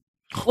gadong.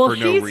 Well, for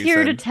no she's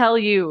here to reason. tell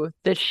you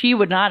that she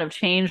would not have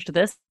changed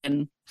this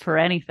in for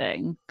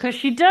anything. Because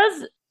she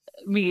does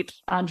meet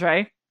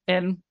Andre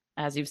in,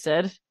 as you've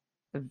said,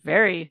 a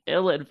very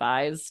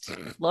ill-advised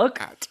look.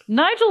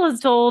 Nigel has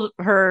told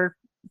her,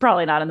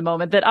 probably not in the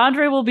moment, that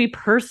Andre will be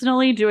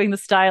personally doing the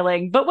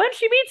styling. But when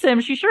she meets him,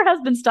 she sure has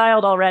been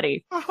styled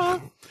already. Uh-huh.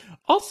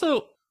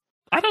 Also,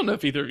 I don't know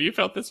if either of you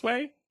felt this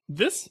way.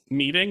 This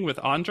meeting with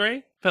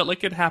Andre felt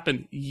like it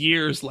happened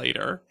years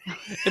later.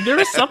 And there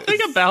was something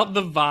Yes. about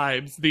the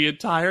vibes the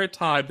entire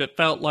time that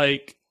felt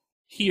like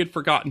he had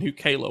forgotten who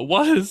Kayla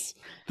was,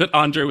 that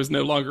Andre was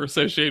no longer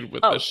associated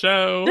with Oh, the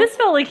show. This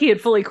felt like he had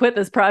fully quit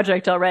this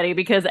project already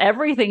because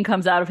everything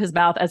comes out of his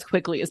mouth as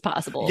quickly as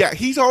possible. Yeah,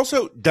 he's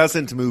also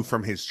doesn't move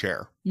from his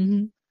chair.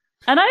 Mm-hmm.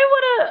 And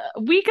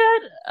we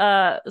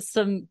got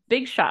some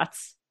big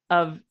shots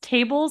of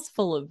tables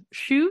full of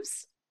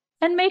shoes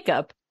and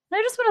makeup. And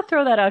I just want to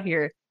throw that out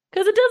here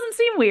because it doesn't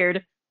seem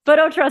weird, but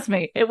oh, trust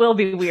me, it will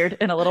be weird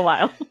in a little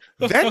while.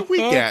 Then we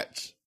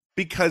get,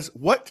 because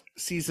what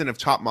season of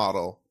Top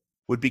Model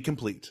would be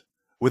complete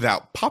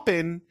without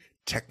pop-in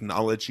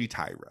technology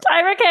Tyra?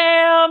 Tyra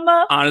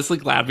Cam! Honestly,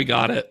 glad we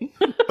got it.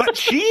 But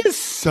she is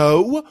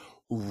so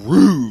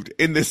rude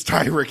in this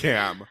Tyra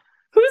Cam.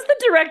 Who's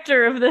the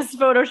director of this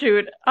photo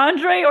shoot?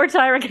 Andre or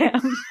Tyra Cam?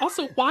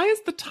 Also, why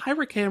is the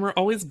Tyra camera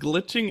always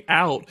glitching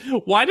out?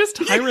 Why does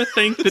Tyra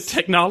think that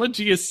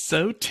technology is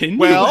so Well,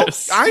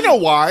 tenuous? I know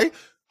why.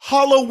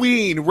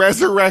 Halloween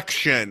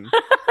Resurrection.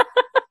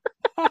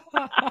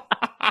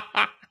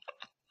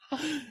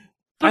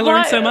 I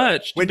learned so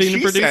much being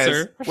a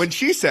producer. When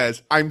she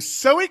says, I'm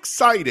so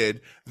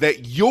excited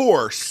that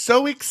you're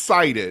so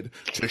excited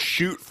to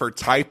shoot for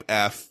Type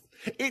F,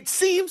 it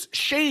seems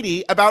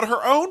shady about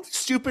her own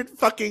stupid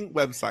fucking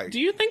website. Do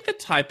you think that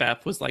Type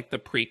F was like the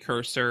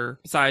precursor,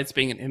 besides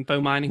being an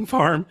info mining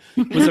farm,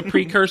 was a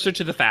precursor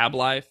to the Fab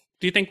Life?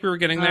 Do you think we were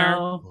getting there?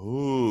 Oh.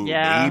 Ooh,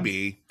 Yeah.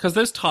 maybe. Because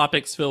those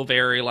topics feel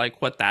very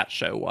like what that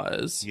show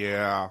was.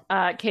 Yeah.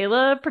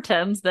 Kayla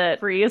pretends that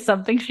free is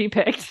something she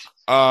picked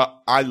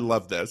I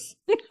love this.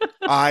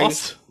 I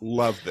Also-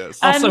 love this.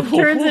 and Also-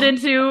 turns it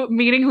into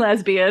meeting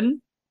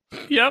lesbian.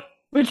 Yep.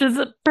 which is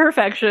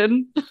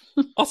perfection.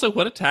 Also,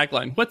 what a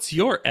tagline. What's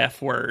your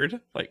F word?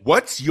 Like,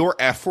 What's your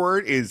F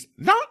word is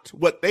not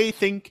what they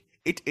think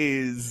it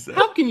is.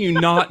 how can you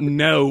not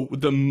know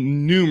the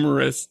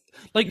numerous,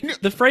 like,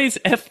 the phrase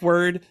F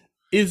word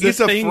is It's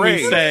a a thing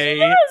phrase. we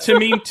say to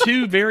mean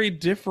two very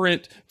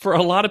different, for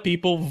a lot of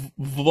people,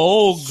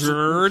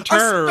 vulgar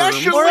terms.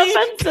 Especially Or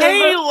offensive.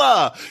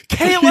 Kayla.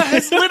 Kayla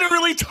has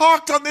literally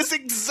talked on this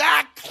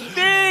exact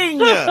thing.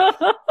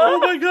 Oh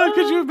my god,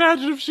 could you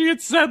imagine if she had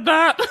said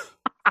that?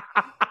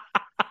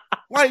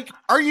 Like,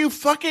 are you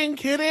fucking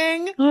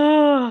kidding?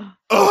 Oh.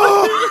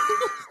 Ugh.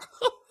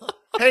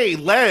 Hey,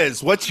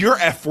 Les, what's your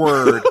F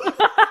word?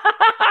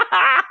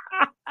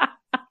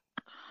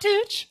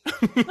 Ditch.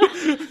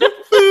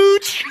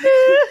 Pooch.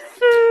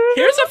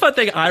 Here's a fun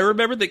thing I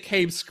remember that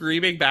came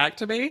screaming back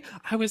to me.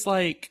 I was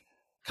like,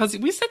 because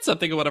we said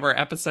something in one of our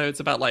episodes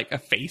about like a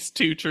face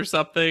tooch or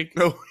something.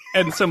 No,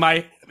 And so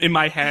in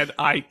my head,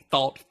 I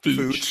thought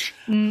Fooch.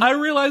 Pooch. I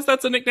realized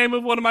that's a nickname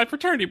of one of my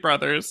fraternity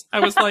brothers.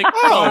 I was like,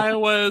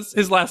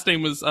 his last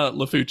name was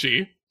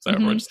LaFucci. So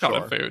everyone just called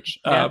him Sure. Fooch.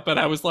 Yeah. But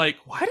I was like,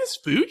 why does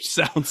Fooch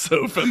sound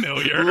so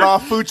familiar? La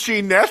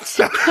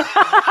Fuccinezza.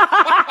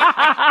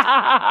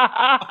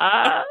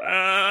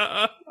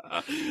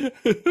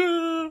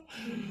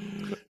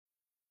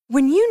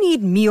 When you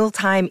need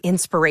mealtime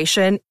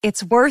inspiration,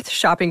 it's worth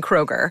shopping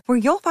Kroger, where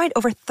you'll find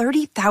over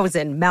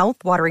 30,000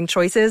 mouth-watering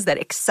choices that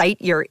excite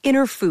your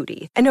inner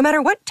foodie. And no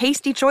matter what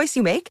tasty choice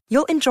you make,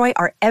 you'll enjoy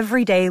our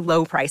everyday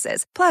low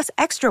prices, plus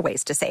extra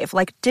ways to save,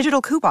 like digital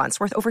coupons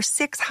worth over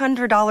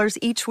 $600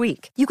 each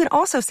week. You can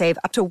also save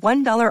up to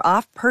 $1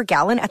 off per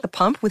gallon at the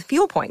pump with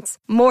fuel points.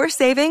 More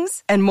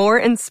savings and more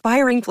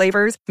inspiring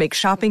flavors make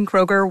shopping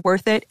Kroger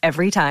worth it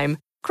every time.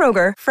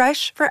 Kroger,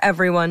 fresh for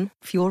everyone.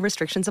 Fuel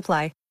restrictions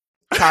apply.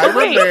 Tyra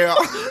Wait. Mail.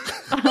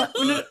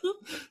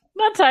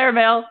 Not tire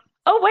mail.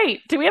 Oh,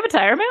 wait. Do we have a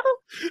tire mail?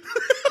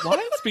 Why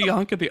is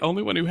Bianca the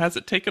only one who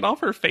hasn't taken off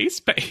her face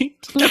paint?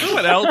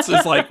 Everyone else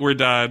is like, we're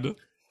done.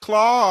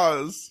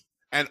 Claws.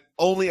 And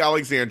only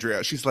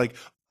Alexandria. She's like,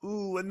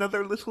 ooh,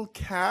 another little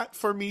cat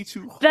for me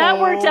to hold. That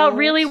worked out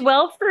really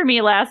well for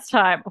me last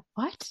time.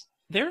 What?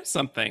 There's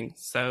something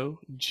so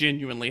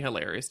genuinely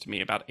hilarious to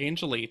me about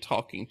Angelie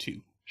talking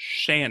to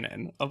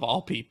Shannon, of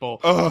all people,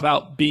 Ugh.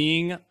 about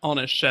being on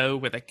a show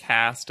with a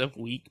cast of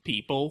weak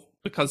people.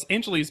 Because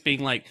Angelie's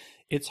being like,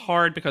 it's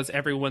hard because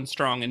everyone's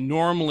strong. And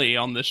normally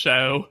on the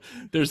show,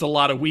 there's a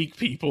lot of weak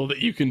people that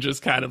you can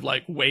just kind of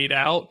like wait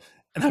out.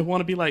 And I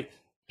want to be like,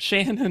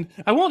 Shannon,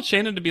 I want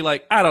Shannon to be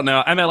like, I don't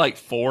know, I'm at like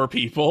 4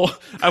 people.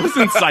 I was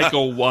in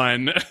cycle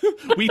 1.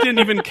 We didn't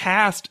even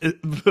cast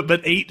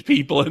but 8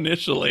 people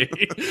initially.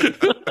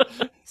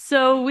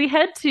 So we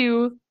head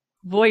to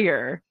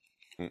Voyeur,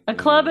 a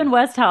club in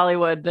West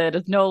Hollywood that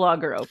is no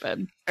longer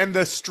open. And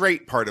the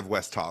straight part of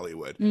West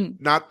Hollywood, Mm.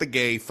 not the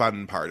gay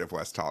fun part of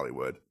West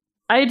Hollywood.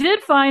 I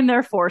did find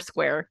their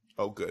Foursquare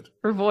Oh, good.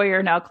 for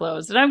Voyeur now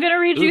closed. And I'm going to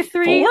read you Ooh,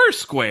 3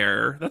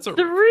 Foursquare. That's a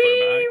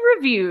three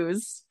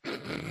reviews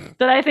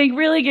that I think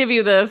really give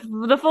you the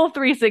full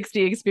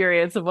 360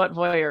 experience of what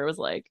Voyeur was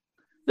like.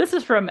 This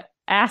is from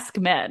Ask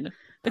Men.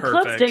 The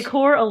club's Perfect.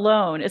 decor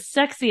alone is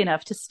sexy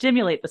enough to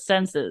stimulate the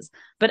senses,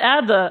 but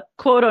add the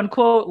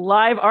quote-unquote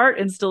live art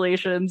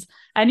installations,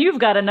 and you've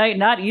got a night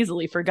not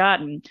easily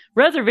forgotten.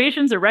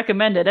 Reservations are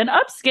recommended, and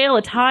upscale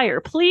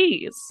attire,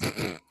 please.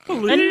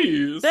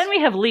 Please. Then we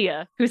have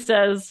Leah, who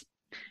says,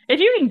 if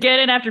you can get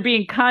in after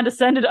being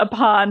condescended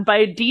upon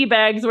by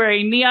D-bags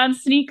wearing neon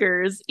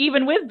sneakers,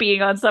 even with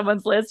being on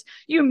someone's list,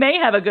 you may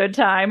have a good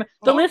time.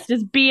 The Oh. list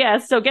is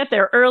BS, so get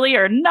there early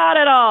or not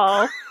at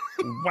all.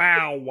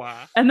 Wow.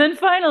 And then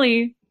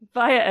finally,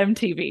 via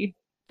MTV.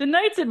 The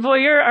nights at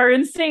Voyeur are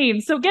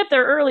insane, so get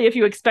there early if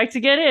you expect to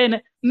get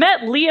in.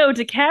 Met Leo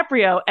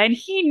DiCaprio, and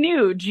he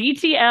knew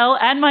GTL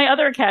and my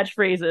other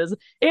catchphrases.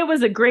 It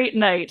was a great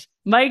night.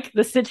 Mike,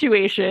 the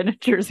situation,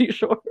 Jersey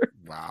Shore.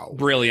 Wow.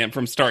 Brilliant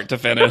from start to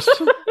finish.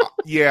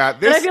 Yeah, And I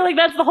this feel like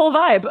that's the whole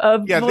vibe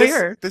of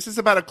Voyeur. this is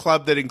about a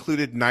club that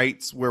included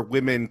nights where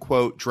women,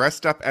 quote,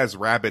 dressed up as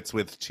rabbits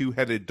with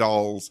 2-headed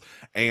dolls,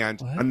 and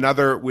What?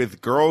 another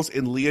with girls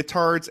in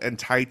leotards and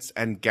tights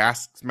and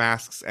gas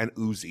masks and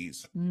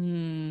Uzis.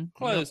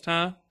 Closed,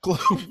 huh?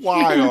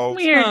 Wild.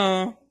 Weird.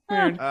 Oh,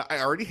 weird. I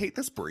already hate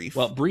this brief.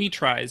 Well, Bree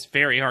tries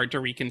very hard to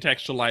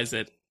recontextualize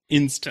it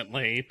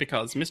instantly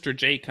because Mr.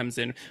 J comes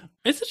in.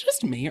 Is it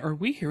just me, or are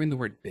we hearing the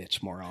word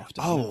bitch more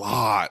often? a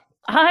lot.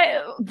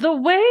 The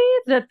way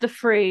that the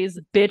phrase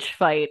bitch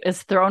fight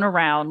is thrown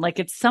around, like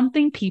it's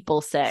something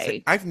people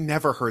say. I've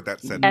never heard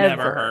that said.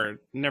 Ever.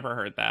 Never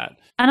heard that.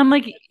 And I'm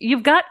like,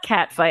 you've got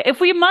cat fight. If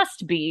we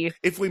must be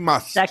If we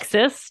must.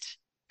 sexist,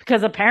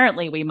 because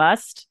apparently we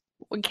must,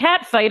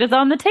 cat fight is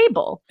on the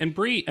table. And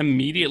Bree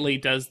immediately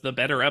does the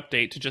better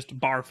update to just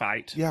bar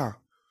fight, Yeah.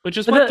 which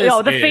is what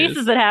The this is.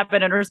 faces that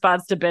happen in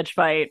response to bitch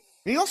fight.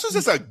 And he also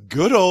says a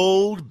good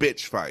old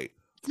bitch fight.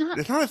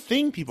 It's not a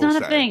thing people It's say.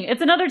 not a thing.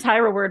 It's another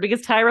Tyra word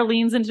because Tyra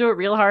leans into it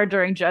real hard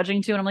during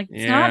judging too, and I'm like,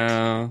 it's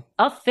not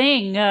a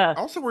thing.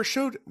 Also, we're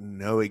showed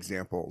no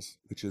examples,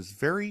 which is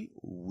very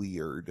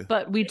weird.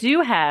 But we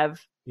do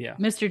have Yeah.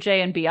 Mr.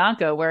 J and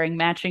Bianca wearing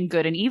matching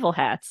good and evil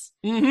hats.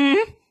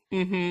 Mm-hmm.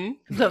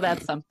 Mm-hmm. So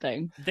that's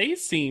something. They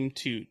seem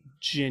to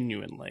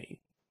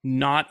genuinely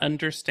not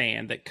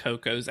understand that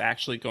Coco's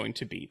actually going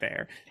to be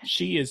there.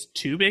 She is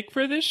too big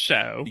for this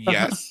show.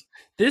 Yes.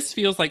 This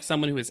feels like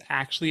someone who is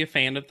actually a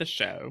fan of the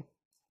show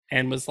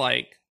and was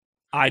like,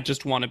 I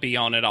just want to be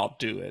on it, I'll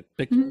do it.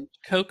 But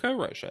Coco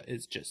Rocha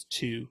is just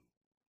too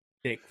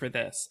big for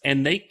this.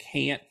 And they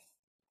can't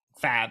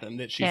fathom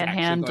that she's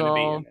actually going to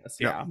be in this.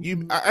 No,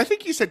 Yeah. I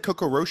think you said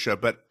Coco Rocha,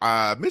 but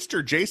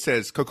Mr. J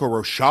says Coco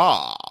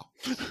Rocha.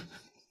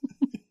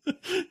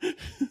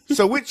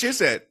 So which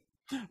is it?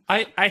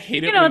 I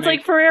hate it. You know, it's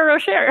like Ferrero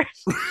Rocher.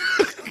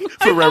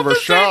 Ferrero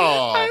Rocher.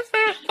 I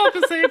thought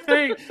the same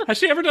thing. Has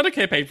she ever done a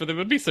campaign for them?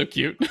 It would be so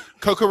cute.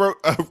 Coco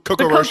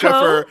The Rocha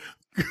Coco?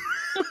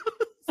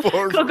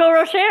 for Coco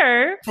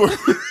Rocher.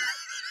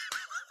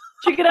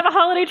 She could have a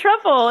holiday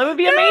truffle. It would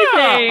be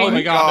amazing. Oh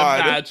my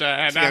god,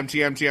 TM,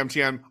 imagine.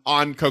 TM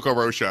on Coco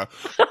Rocha.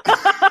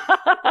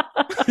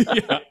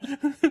 Yeah.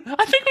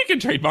 I think we can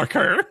trademark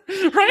her,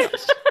 right?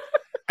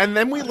 And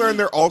then we learn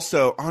they're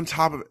also on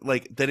top of it,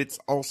 like that it's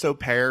also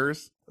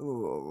pears.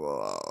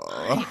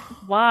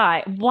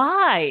 Why?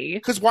 Why?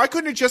 Because why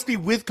couldn't it just be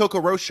with Coco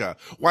Rocha?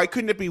 Why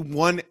couldn't it be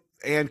one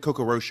and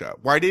Coco Rocha?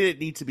 Why did it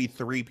need to be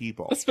three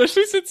people?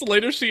 Especially since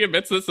later she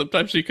admits that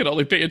sometimes she could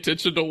only pay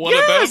attention to one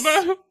Yes!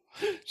 of them.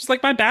 She's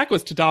like, my back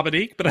was to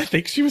Dominique, but I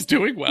think she was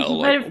doing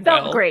well. But it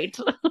felt great.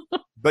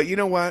 But you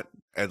know what?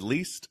 At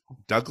least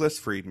Douglas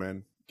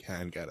Friedman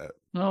can get it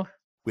Oh,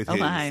 with oh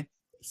his my.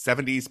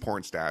 70s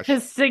porn stash.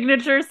 His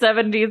signature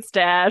 70s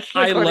stash,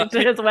 I according love to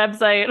it. his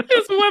website.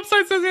 His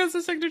website says he has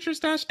a signature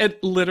stash. And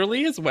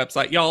literally his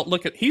website, y'all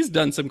look at, he's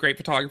done some great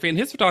photography, and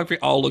his photography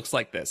all looks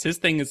like this. His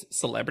thing is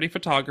celebrity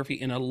photography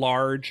in a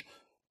large,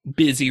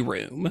 busy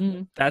room.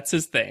 Mhm. That's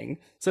his thing.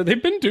 So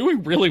they've been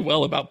doing really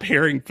well about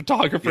pairing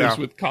photographers Yeah.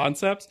 with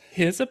concepts.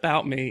 His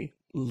About Me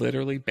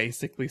literally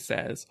basically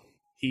says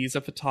he's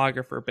a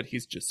photographer, but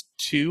he's just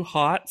too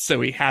hot,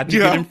 so he had to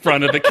Yeah. get in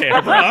front of the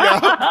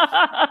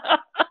camera.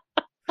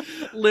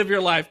 Live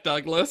your life,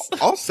 Douglas.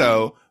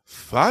 Also,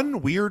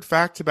 fun, weird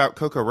fact about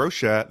Coco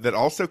Rocha that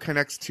also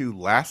connects to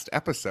last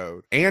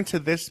episode and to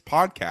this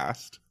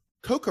podcast.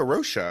 Coco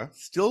Rocha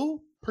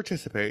still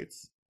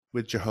participates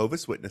with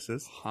Jehovah's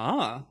Witnesses,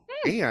 Huh.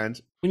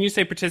 and When you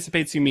say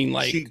participates, you mean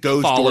like she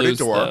goes door to follows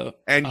door the-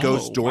 and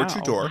goes Oh, door to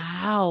wow. door.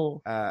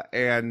 Wow.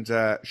 And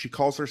she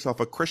calls herself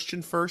a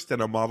Christian first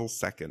and a model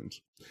second.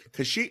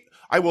 Because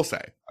I will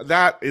say,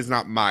 that is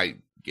not my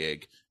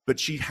gig, but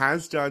she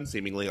has done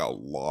seemingly a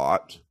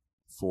lot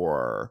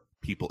for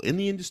people in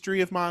the industry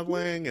of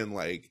modeling and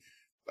like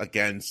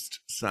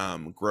against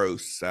some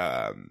gross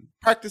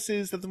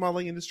practices that the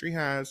modeling industry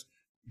has.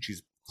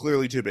 She's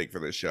clearly too big for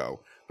this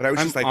show. But I was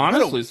I'm just like,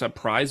 honestly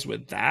surprised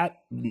with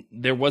that.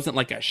 There wasn't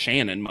like a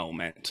Shannon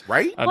moment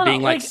right? of Well,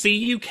 being like, like- see,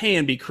 you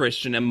can be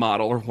Christian and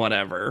model or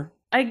whatever.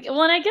 And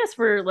I guess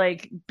we're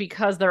like,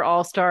 because they're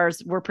all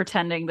stars, we're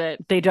pretending that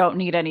they don't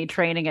need any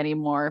training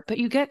anymore. But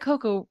you get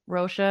Coco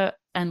Rocha,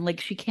 and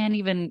like she can't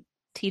even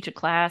teach a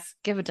class,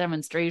 give a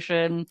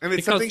demonstration. And it's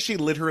Because- something she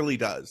literally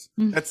does.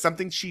 Mm. That's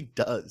something she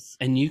does.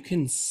 And you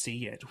can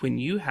see it when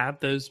you have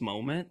those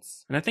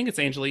moments. And I think it's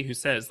Angelique who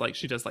says like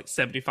she does like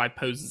 75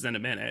 poses in a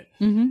minute.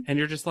 Mm-hmm. And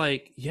you're just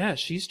like, yeah,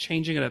 she's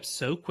changing it up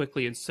so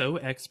quickly and so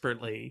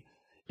expertly.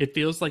 It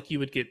feels like you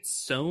would get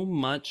so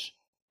much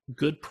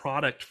good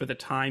product for the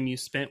time you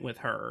spent with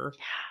her.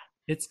 Yeah.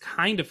 It's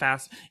kind of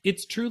fast.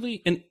 It's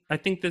truly, and I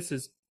think this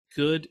is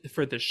good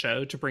for the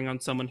show to bring on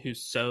someone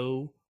who's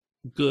so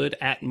good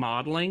at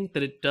modeling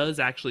that it does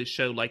actually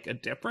show like a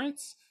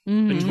difference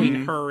Mhm.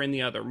 between her and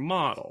the other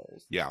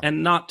models. Yeah.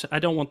 And I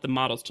don't want the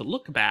models to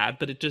look bad,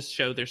 but it just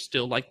show there's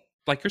still like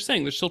you're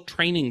saying, there's still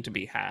training to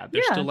be had.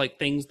 There's Yeah. still like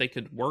things they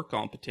could work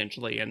on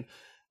potentially. And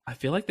I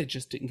feel like they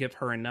just didn't give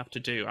her enough to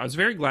do. I was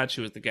very glad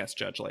she was the guest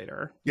judge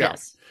later. Yeah.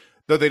 Yes.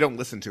 Though they don't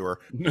listen to her.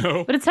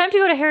 No. But it's time to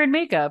go to hair and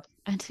makeup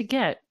and to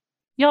get.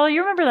 Y'all,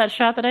 you remember that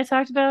shot that I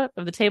talked about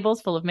of the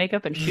tables full of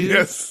makeup and shoes?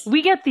 Yes.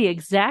 We get the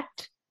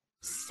exact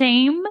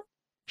same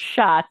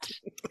shot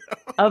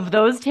of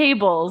those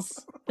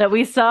tables that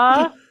we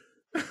saw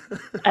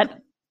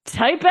at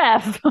Type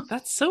F.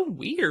 That's so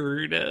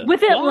weird.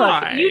 With it,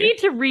 Why? look, you need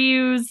to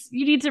reuse,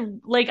 you need to,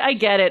 like, I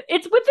get it.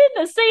 It's within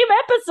the same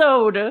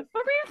episode.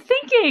 What were you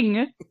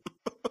thinking?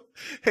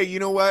 Hey, you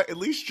know what? At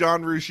least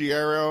John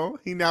Ruggiero,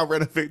 he now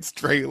renovates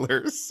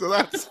trailers, so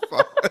that's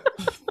fun.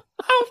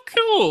 Oh,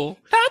 cool.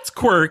 That's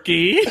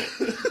quirky.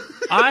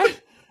 I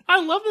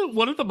love that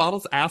one of the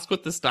models asked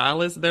what the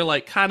style is. They're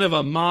like kind of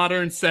a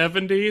modern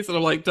 70s. And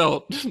I'm like,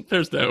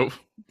 there's no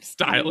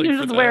styling You're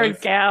for just wearing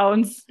those.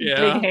 gowns,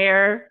 Yeah. big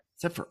hair.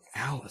 Except for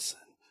Allison.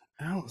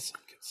 Allison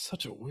can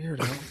Such a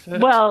weird outfit.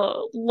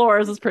 Well,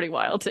 Laura's is pretty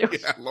wild too.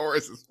 Yeah,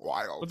 Laura's is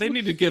wild. But they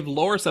need to give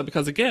Laura some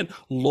because again,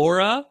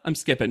 Laura, I'm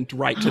skipping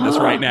right to this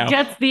right now.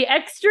 Gets the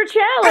extra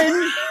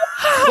challenge.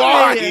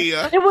 Why?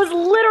 It was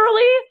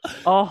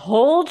literally a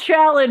whole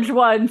challenge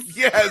once.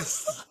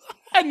 Yes.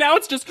 And now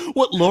it's just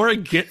what Laura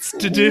gets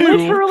to do.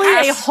 Literally a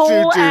Has to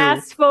whole do.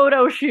 ass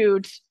photo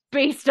shoot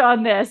based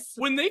on this.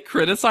 When they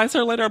criticize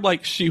her later, I'm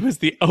like, she was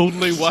the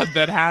only one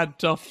that had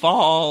to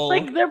fall.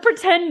 Like they're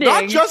pretending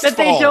Not just that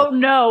they fall. don't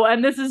know,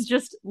 and this is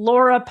just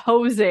Laura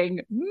posing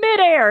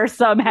midair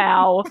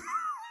somehow.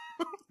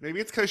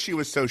 Maybe it's because she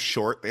was so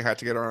short they had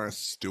to get her on a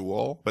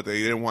stool, but they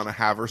didn't want to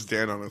have her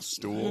stand on a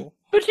stool.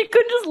 But she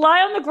couldn't just lie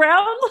on the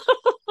ground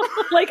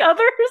like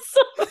others.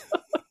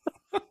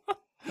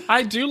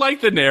 I do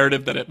like the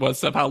narrative that it was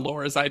somehow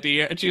Laura's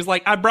idea, and she's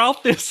like, "I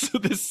brought this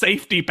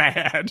safety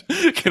pad.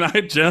 Can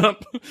I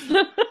jump?"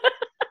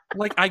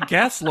 Like, I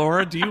guess,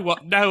 Laura. Do you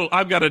want? No,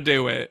 I'm gonna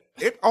do it.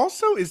 It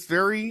also is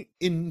very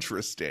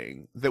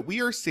interesting that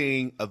we are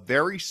seeing a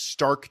very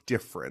stark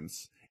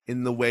difference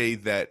in the way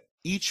that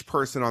each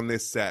person on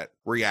this set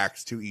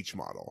reacts to each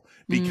model.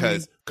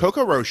 Because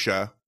Coco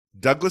Rocha,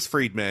 Douglas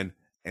Friedman,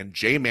 and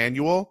Jay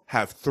Manuel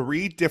have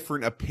 3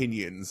 different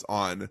opinions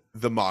on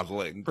the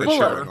modeling that's sure.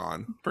 showing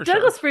on. For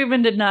Douglas sure.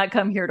 Friedman did not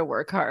come here to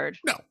work hard.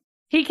 No.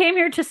 He came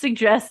here to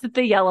suggest that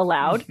they yell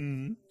aloud.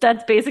 Mhm.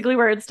 That's basically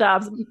where it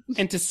stops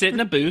And to sit in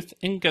a booth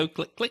and go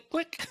click, click,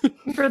 click.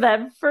 for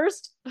that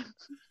first,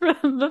 for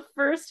the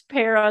first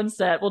pair on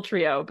set. Well,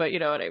 trio, but you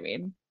know what I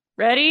mean.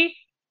 Ready?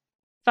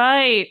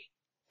 Fight.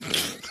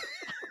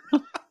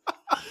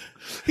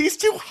 He's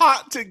too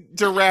hot to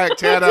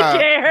direct, I don't Hannah.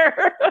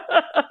 care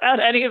about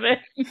anything.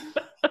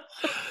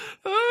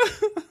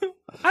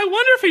 I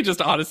wonder if he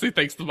just honestly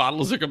thinks the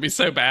models are gonna be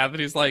so bad that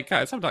he's like,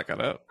 guys, I'm not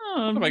gonna.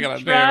 What am I gonna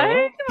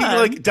do? He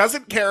like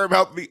doesn't care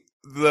about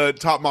the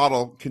top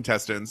model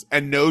contestants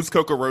and knows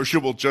Coco Rocha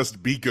will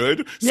just be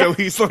good. So Yeah.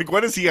 he's like,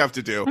 what does he have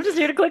to do? I'm just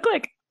here to click,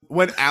 click.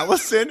 When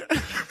Allison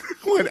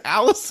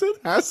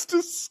has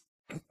to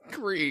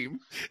scream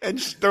and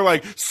they're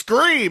like,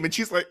 scream, and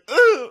she's like,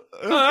 ugh.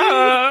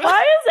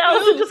 Why is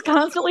Allison just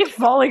constantly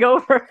falling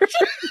over?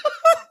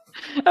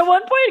 At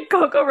one point,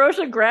 Coco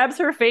Rocha grabs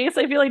her face,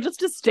 I feel like, just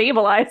to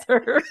stabilize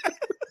her.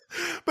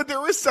 But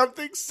there was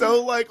something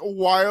so like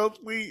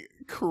wildly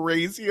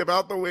crazy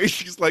about the way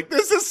she's like,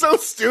 this is so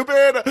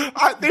stupid.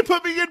 They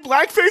put me in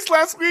blackface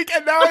last week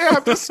and now I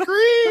have to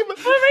scream.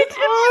 What's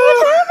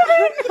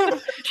happening?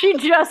 She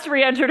just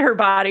re-entered her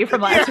body from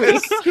last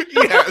week.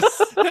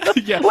 Yes.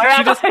 Yeah, Where she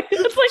am just- I?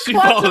 It's like she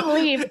Quantum falls-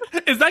 Leap.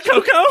 Is that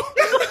Coco?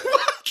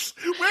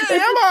 Where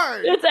am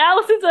I? It's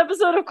Allison's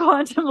episode of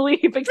Quantum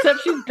Leap,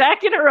 except she's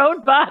back in her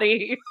own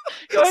body.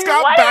 Going,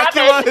 Scott "What Bakula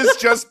happened?" has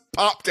just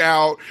popped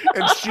out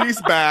and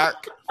she's back.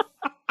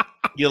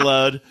 You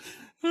load.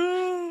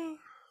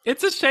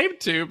 It's a shame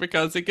too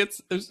because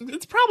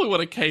it's probably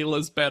one of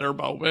Kayla's better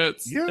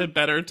moments Yeah. and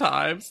better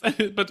times.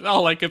 But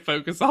all I can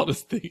focus on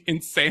is the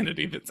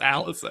insanity that's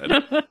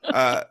Allison.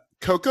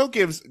 Coco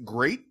gives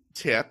great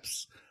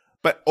tips,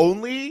 but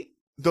only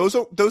those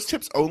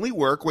tips only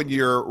work when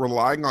you're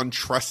relying on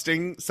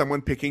trusting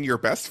someone picking your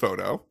best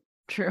photo.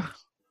 True.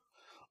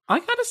 I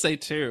gotta say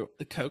too,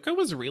 Coco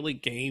was really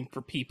game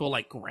for people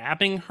like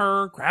grabbing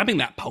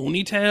that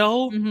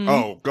ponytail. Mhm.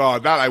 Oh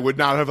god, that I would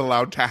not have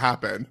allowed to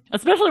happen.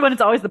 Especially when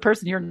it's always the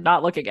person you're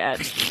not looking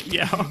at.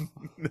 Yeah.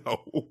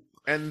 No.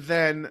 And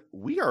then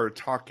we are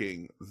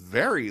talking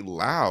very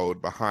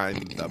loud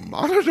behind the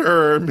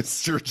monitor,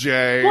 Mr.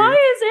 J. Why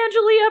is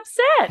Angelie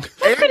upset?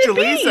 What could it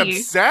Angelie's be?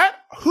 upset?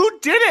 Who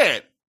did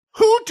it?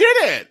 Who did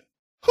it?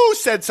 Who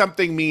said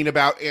something mean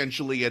about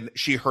Angelie and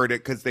she heard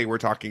it because they were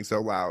talking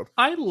so loud?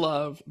 I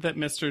love that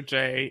Mr.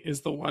 J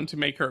is the one to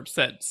make her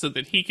upset so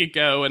that he could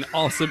go and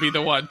also be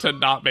the one to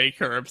not make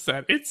her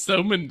upset. It's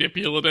so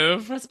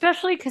manipulative.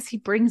 Especially because he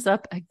brings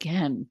up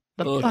again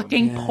the Oh,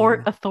 fucking man.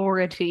 Port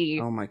Authority.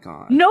 Oh my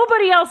god.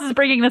 Nobody else is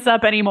bringing this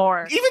up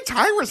anymore. Even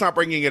Tyra's not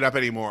bringing it up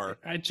anymore.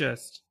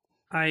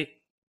 And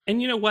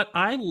you know what?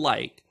 I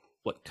like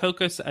what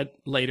Coco said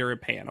later in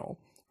panel,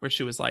 where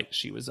she was like,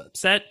 she was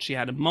upset, she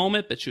had a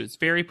moment, but she was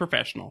very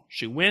professional.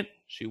 She went,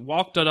 she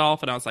walked it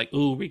off, and I was like,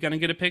 ooh, we gonna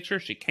get a picture?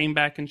 She came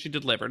back and she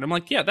delivered. And I'm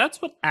like, yeah,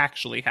 that's what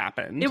actually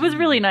happened. It was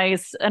really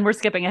nice, and we're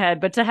skipping ahead,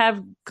 but to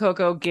have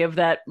Coco give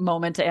that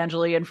moment to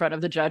Angelie in front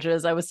of the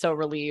judges, I was so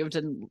relieved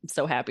and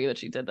so happy that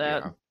she did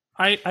that. Yeah.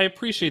 I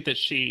appreciate that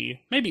she,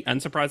 maybe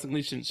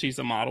unsurprisingly, since she's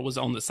a model, was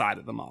on the side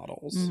of the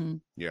models.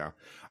 Mhm. Yeah.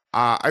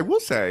 I will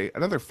say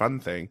another fun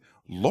thing.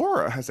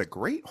 Laura has a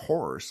great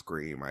horror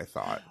scream, I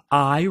thought.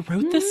 I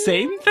wrote the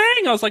same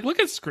thing. I was like, look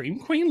at Scream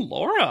Queen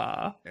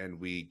Laura. And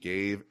we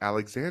gave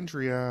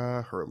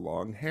Alexandria her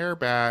long hair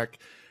back,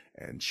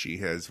 and she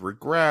has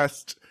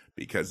regressed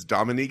because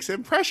Dominique's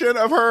impression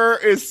of her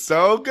is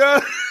so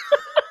good.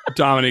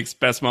 Dominique's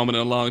best moment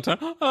in a long time.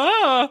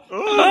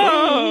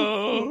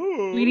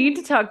 Oh. We need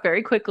to talk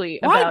very quickly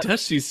Why about...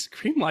 does she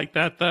scream like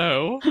that,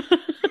 though?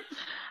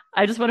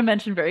 I just want to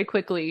mention very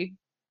quickly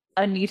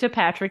Anita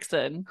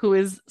Patrickson, who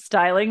is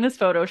styling this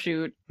photo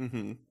shoot.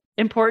 Mhm.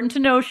 Important to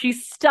know, she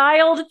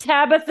styled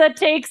Tabitha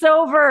Takes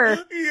Over.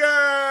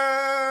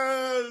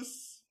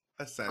 Yes!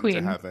 Ascend to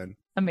Queen. heaven.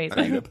 Amazing.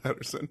 Anita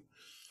Patterson.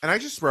 And I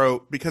just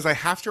wrote, because I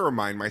have to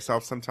remind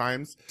myself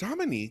sometimes,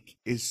 Dominique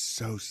is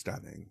so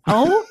stunning.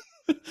 Oh,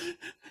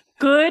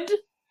 good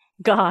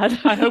God.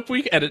 I hope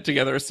we edit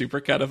together a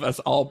supercut of us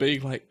all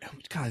being like, oh,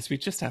 guys, we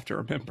just have to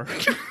remember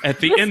at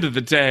the end of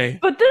the day.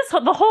 But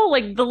the whole,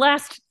 like, the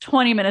last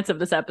 20 minutes of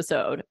this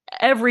episode,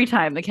 every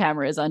time the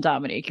camera is on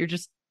Dominique, you're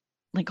just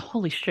like,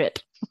 holy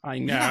shit. I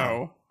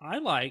know. I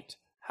liked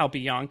how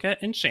Bianca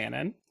and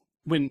Shannon,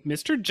 when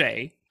Mr.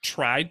 J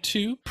tried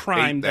to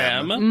prime Hate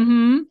them.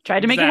 them,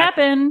 Tried to make it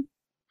Exactly. happen.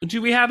 do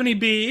we have any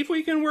beef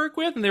we can work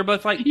with? And they're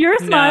both like, Your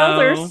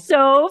smiles "No." are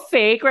so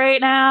fake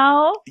right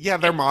now. Yeah,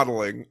 they're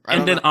modeling. I And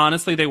don't then know.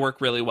 honestly, they work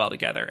really well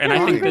together. And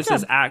Yeah, I think good this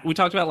is, job. we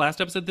talked about last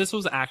episode, this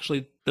was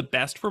actually the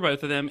best for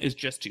both of them, is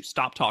just to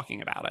stop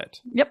talking about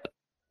it. Yep.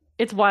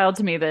 It's wild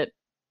to me that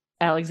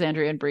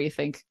Alexandria and Brie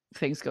think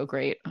things go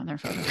great on their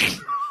photos.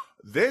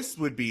 This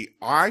would be,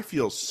 I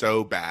feel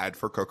so bad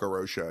for Coco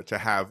Rocha to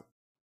have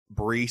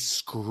Brie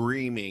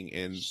screaming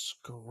in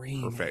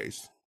Scream. her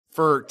face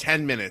for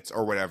 10 minutes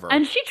or whatever.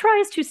 And she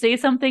tries to say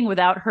something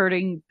without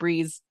hurting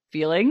Brie's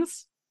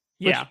feelings.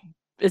 Yeah.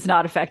 Is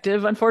not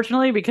effective,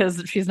 unfortunately,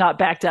 because she's not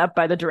backed up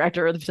by the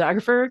director or the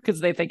photographer because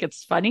they think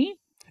it's funny.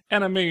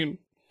 And I mean,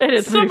 It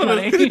is some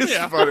pretty of funny. It's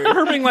yeah. funny.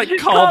 her being like,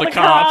 call the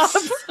cops.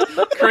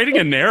 cops. Creating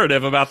a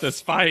narrative about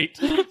this fight.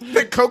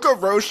 That Coco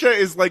Rocha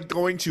is like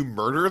going to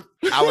murder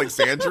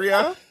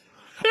Alexandria.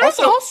 There's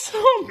also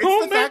a It's the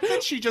moment. fact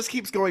that she just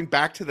keeps going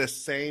back to the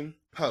same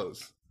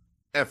pose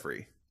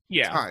every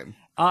Yeah. time.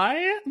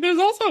 There's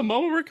also a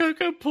moment where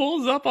Coco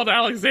pulls up on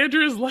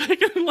Alexandria's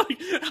leg and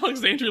like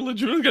Alexandria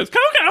legitimately goes,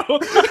 Coco!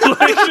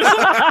 Like,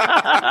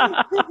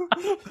 I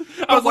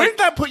But was like, wouldn't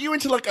that put you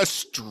into like a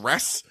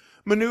stress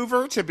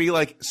maneuver to be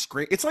like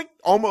scream? It's like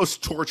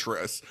almost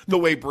torturous the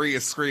way Brie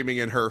is screaming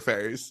in her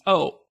face.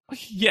 oh,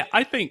 yeah,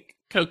 I think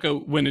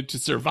Coco went into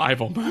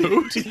survival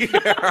mode.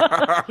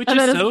 Yeah. Which And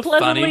is then so is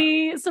funny.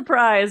 pleasantly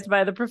surprised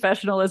by the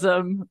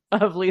professionalism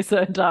of Lisa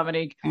and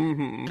Dominique.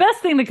 Mhm. Best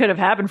thing that could have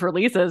happened for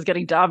Lisa is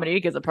getting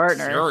Dominique as a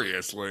partner.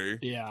 Seriously.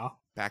 Yeah.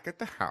 Back at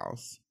the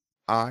house,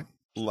 I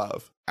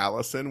love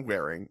Allison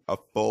wearing a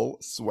full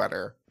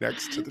sweater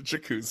next to the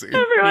jacuzzi.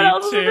 Everyone Me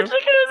else is in the too.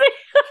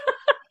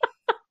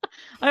 jacuzzi.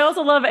 I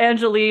also love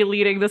Angelique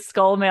leading the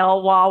skull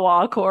mail wah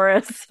wah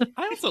chorus.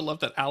 I also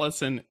love that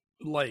Allison,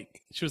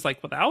 like, she was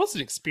like, well, that was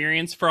an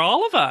experience for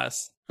all of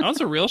us. That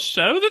was a real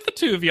show that the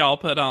two of y'all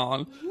put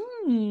on.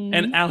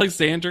 And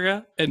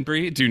Alexandria and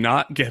Brie do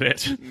not get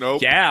it.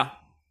 Nope. Yeah.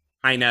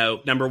 I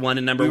know. Number one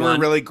and number We were one.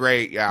 really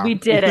great, yeah. We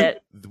did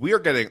it. We are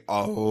getting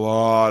a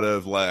lot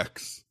of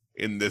Lex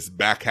in this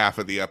back half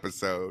of the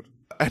episode.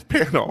 At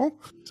panel,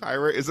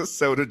 Tyra is a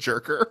soda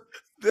jerker.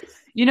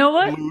 You know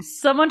what? Loose.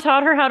 Someone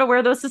taught her how to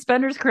wear those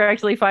suspenders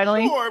correctly,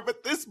 finally. Sure,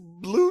 but this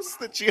blouse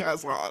that she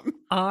has on.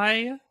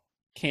 I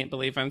can't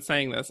believe I'm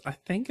saying this. I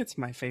think it's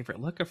my favorite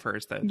look of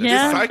hers, though. this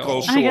Yeah.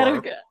 Cycle,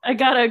 cycle. sure. I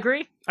gotta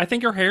agree. I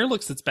think her hair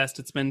looks its best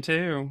it's been,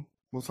 too.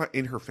 Well, it's not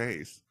in her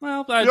face.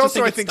 Well, We I just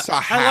also, I it's think, st- saw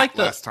hat I like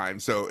the. last time,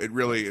 so it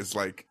really is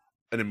like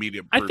an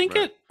immediate I think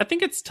improvement. I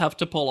think it's tough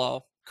to pull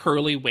off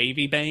curly,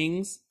 wavy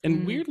bangs,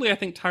 and Mm. weirdly, I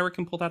think Tyra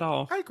can pull that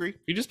off. I agree.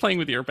 You're just playing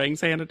with your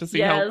bangs, Hannah, to see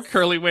how Yes.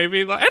 curly,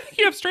 wavy. I think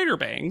you have straighter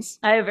bangs.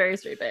 I have very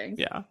straight bangs.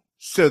 Yeah.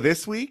 So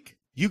this week,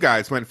 you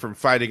guys went from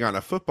fighting on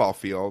a football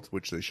field,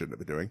 which they shouldn't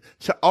have been doing,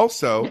 to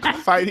also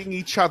fighting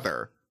each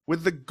other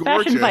with the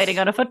gorgeous Fashion fighting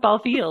on a football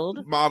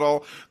field.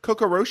 model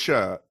Coco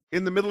Rocha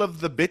in the middle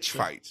of the bitch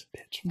fight.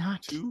 Bitch.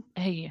 Not Too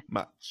a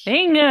much.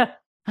 thing.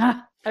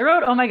 I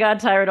wrote, oh my God,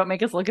 Tyra, don't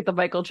make us look at the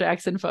Michael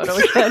Jackson photo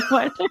again.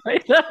 Why did I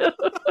write that?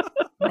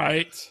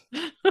 Right.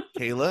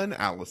 Kayla and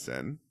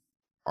Allison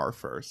are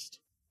first.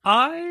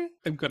 I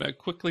am going to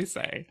quickly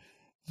say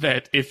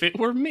that if it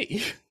were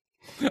me,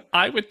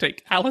 I would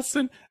take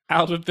Allison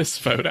out of this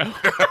photo.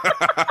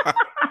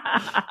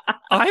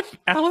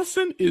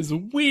 Allison is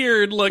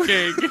weird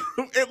looking.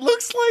 It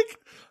looks like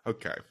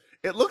okay.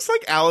 It looks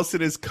like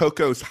Allison is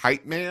Coco's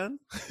hype man.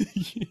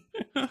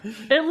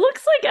 It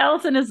looks like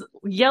Allison is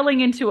yelling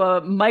into a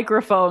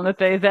microphone that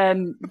they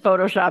then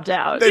photoshopped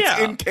out. That's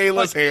Yeah, in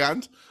Kayla's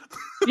hand.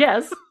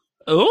 Yes.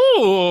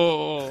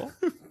 Oh,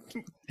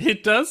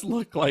 it does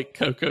look like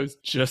Coco's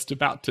just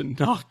about to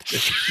knock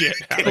this shit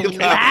out.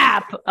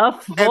 Slap. A And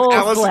full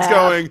Allison's slap.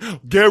 going,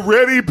 get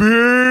ready,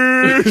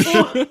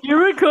 bitch!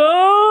 Here it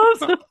comes.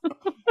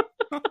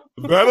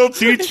 That'll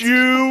teach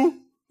you.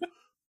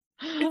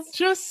 It's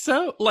just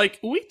so, like,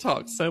 we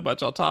talk so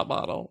much on Top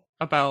Model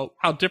about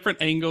how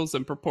different angles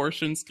and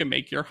proportions can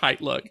make your height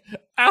look.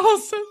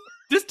 Allison,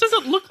 this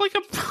doesn't look like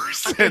a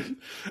person.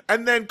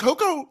 And then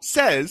Coco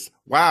says,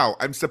 wow,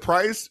 I'm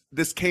surprised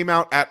this came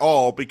out at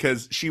all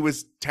because she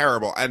was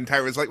terrible. And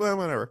Tyra's like, well,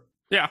 whatever.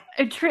 Yeah.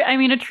 A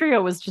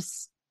trio was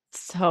just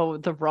so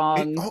the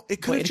wrong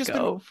It could way have to just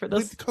go been for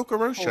this with Coco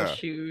whole Rocha.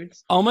 shoot.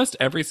 Almost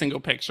every single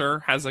picture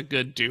has a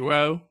good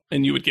duo,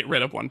 and you would get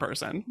rid of one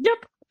person. Yep.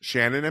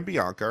 Shannon and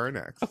Bianca are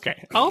next.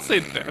 Okay, I'll say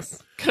this.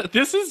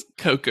 This is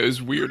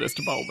Coco's weirdest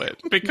moment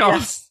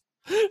because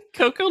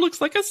Coco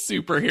looks like a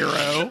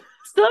superhero.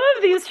 Some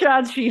of these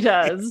shots she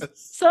does. Yes.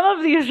 Some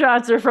of these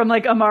shots are from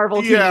like a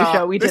Marvel TV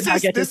show we did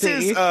not get to see.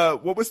 This is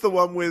what was the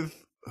one with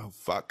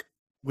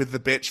with the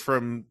bitch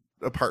from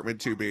Apartment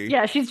 2B?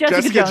 Yeah, she's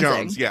Jessica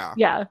Jones. Yeah.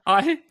 Yeah.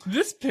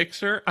 This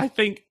picture, I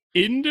think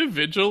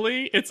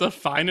individually, it's a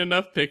fine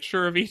enough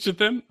picture of each of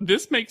them.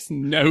 This makes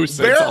no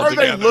sense. Where are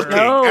they altogether. looking?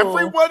 No.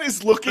 Everyone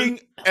is looking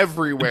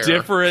everywhere.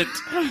 Different.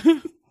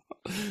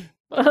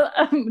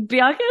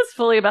 Bianca is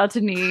fully about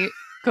to knee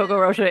Coco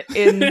Rocha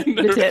in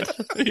the tit.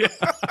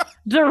 Yeah.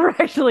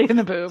 Directly in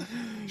the boob.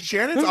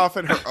 Shannon's off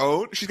on her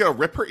own. She's gonna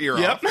rip her ear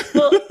Yep. off.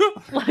 Well,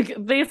 like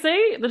they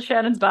say that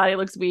Shannon's body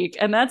looks weak,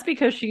 and that's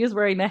because she is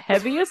wearing the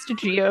heaviest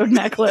geode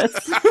necklace.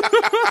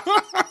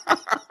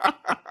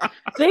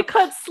 They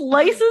cut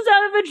slices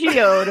out of a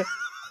geode,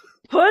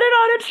 put it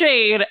on a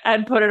chain,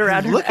 and put it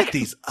around her Look neck. at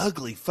these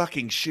ugly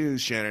fucking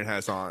shoes Shannon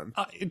has on.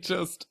 It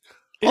just.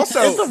 Also,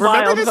 it's a remember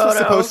wild this was photo.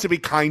 supposed to be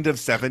kind of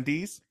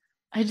 70s?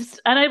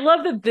 I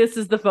love that this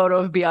is the photo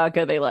of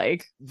Bianca they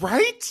like.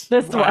 Right?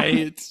 This one.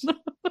 Right.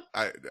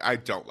 I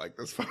don't like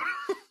this photo.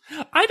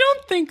 I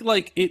don't think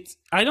like it's.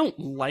 I don't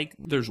like.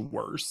 There's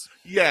worse.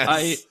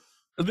 Yes.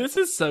 This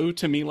is so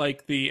to me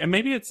like and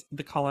maybe it's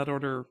the call out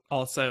order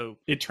also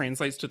it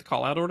translates to the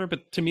call out order,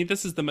 but to me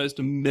this is the most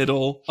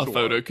middle a Sure.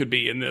 photo could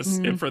be in this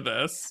Mhm. for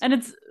this.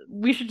 And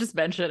we should just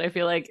mention, I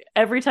feel like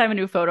every time a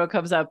new photo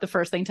comes up, the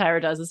first thing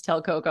Tyra does is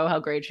tell Coco how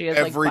great she is.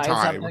 Every like, buy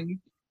time. something to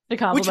Which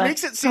compliment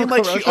makes it seem Coco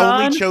like she Rocha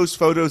only on. chose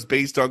photos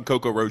based on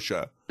Coco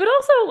Rocha. But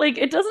also, like,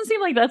 it doesn't seem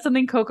like that's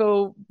something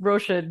Coco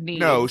Rocha needs.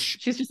 No,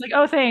 she's just like,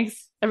 oh,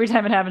 thanks. Every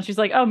time it happens, she's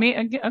like, oh,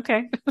 me?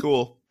 Okay.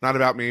 Cool. Not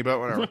about me, but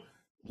whatever.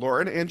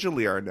 Lauren and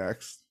Julia are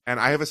next. And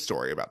I have a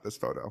story about this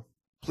photo.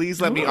 Please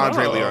let me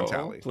Andre Leon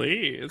tally.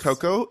 Please.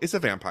 Coco is a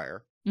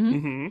vampire.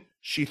 Mm-hmm.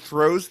 She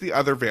throws the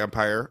other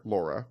vampire,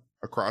 Laura,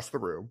 across the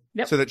room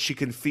Yep. so that she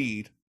can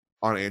feed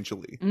on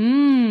Angelique.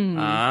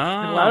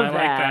 I love like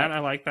that. that. I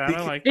like that.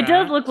 I like It that.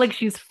 does look like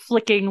she's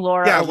flicking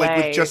Laura Yeah, away.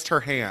 like with just her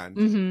hand.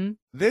 Mm-hmm.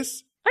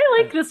 This, I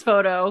like this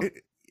photo.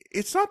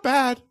 it's not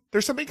bad.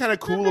 There's something kind of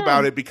cool Mhm.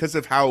 about it because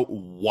of how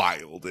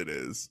wild it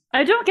is.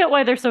 I don't get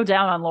why they're so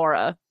down on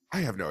Laura. I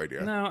have no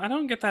idea. No, I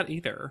don't get that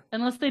either.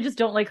 Unless they just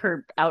don't like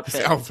her This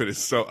outfit. outfit is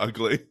so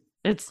ugly.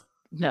 It's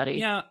nutty.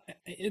 Yeah,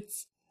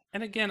 it's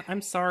and again,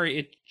 I'm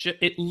sorry.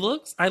 It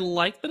looks. I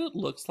like that it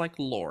looks like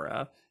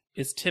Laura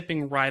is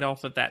tipping right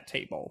off of that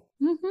table.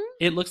 Mm-hmm.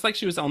 It looks like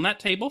she was on that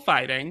table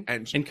fighting,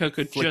 And and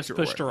Coco flicked just her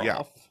pushed away. her Yeah.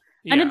 off.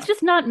 And Yeah. it's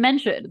just not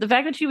mentioned. The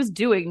fact that she was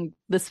doing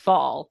this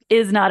fall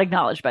is not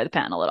acknowledged by the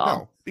panel at all.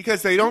 No,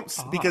 because they don't.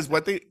 That's Because odd.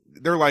 what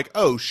they're like,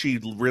 oh, she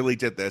really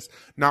did this,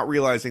 not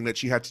realizing that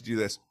she had to do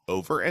this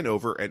over and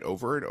over and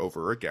over and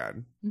over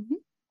again Mhm.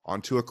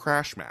 onto a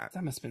crash mat.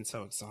 That must have been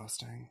so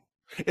exhausting.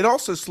 It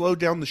also slowed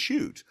down the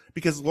shoot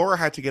because Laura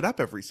had to get up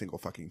every single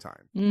fucking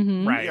time.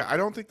 Mm-hmm. Right. Yeah, I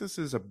don't think this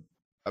is a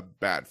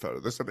bad photo.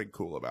 There's something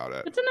cool about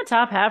it. It's in the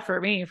top half for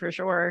me, for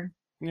sure.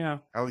 Yeah.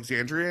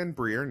 Alexandria and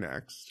Brie are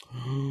next.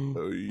 Oh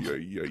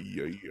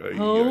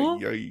Oh.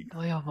 boy,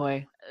 oh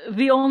boy.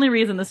 The only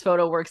reason this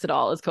photo works at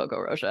all is Coco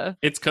Rocha.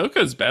 It's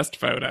Coco's best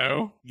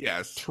photo.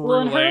 Yes.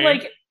 Truly. Well,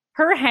 and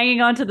her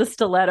hanging onto the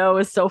stiletto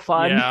is so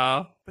fun.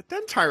 Yeah. But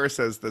then Tyra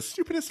says the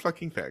stupidest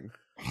fucking thing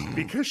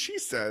because she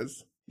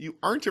says, you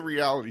aren't a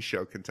reality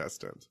show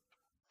contestant.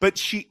 But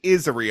she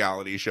is a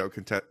reality show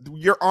contestant.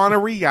 You're on a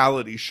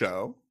reality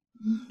show.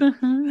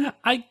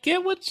 I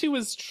get what she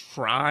was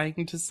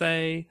trying to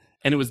say,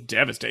 and it was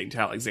devastating to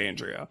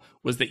Alexandria,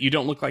 was that you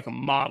don't look like a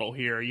model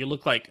here. You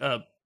look like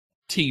a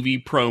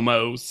TV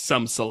promo,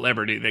 some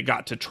celebrity that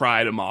got to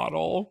try to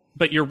model.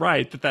 But you're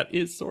right that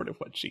is sort of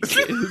what she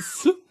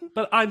is.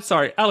 But I'm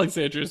sorry,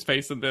 Alexandria's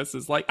face in this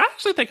is like, I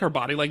actually think her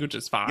body language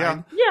is fine.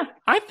 Yeah. Yeah.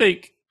 I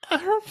think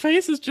her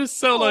face is just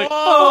so like,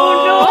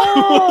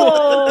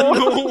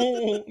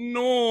 Oh,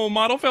 no,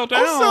 model fell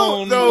down.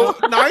 Also, though,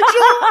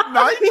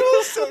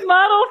 Nigel said,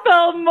 Model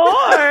fell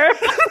more.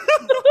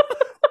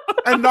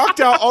 and knocked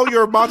out all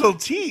your model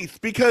teeth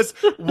because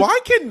why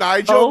can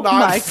Nigel Oh not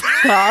my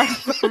God.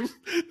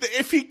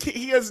 if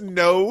he has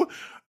no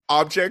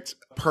object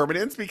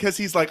permanence because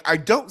he's like, I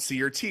don't see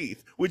your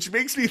teeth, which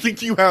makes me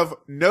think you have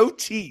no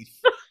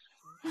teeth.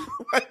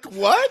 Like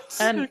what?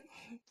 And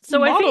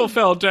so I model think,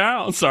 fell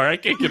down. Sorry, I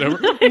can't get over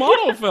it.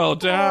 Model fell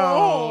down.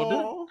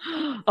 Oh.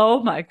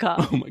 oh my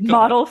God. Oh my God.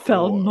 Model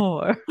fell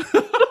More. more.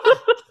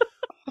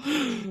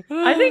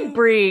 I think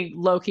Brie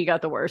low-key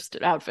got the worst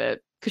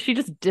outfit because she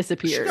just She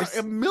disappears.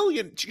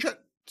 got she got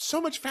so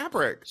much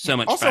fabric. So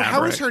much Also,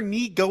 how is fabric. her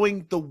knee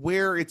going the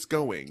where it's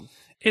going?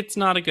 It's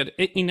not a good.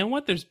 You know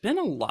what? There's been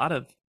a lot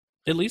of,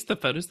 at least the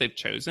photos they've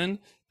chosen.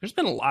 There's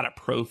been a lot of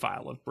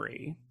profile of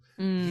Brie,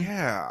 Mm.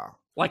 Yeah.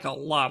 like a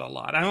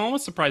lot. I'm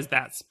almost surprised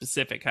that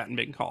specific hadn't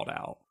been called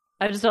out.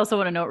 I just also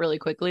want to note really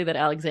quickly that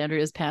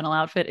Alexandria's panel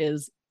outfit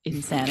is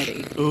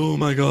insanity. Oh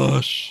my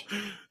gosh!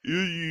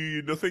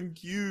 No,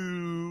 thank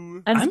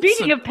you. And I'm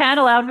speaking so- of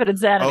panel outfit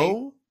insanity,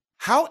 Oh,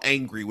 how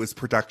angry was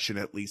production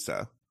at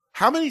Lisa?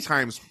 How many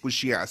times was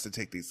she asked to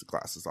take these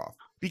glasses off?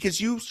 Because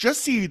you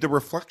just see the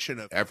reflection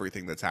of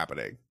everything that's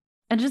happening.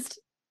 And just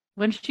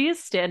when she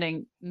is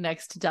standing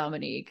next to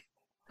Dominique,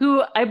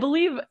 who I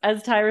believe,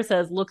 as Tyra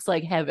says, looks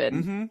like heaven.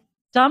 Mm-hmm.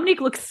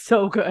 Dominique looks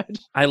so good.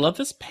 I love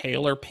this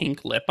paler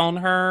pink lip on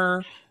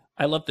her.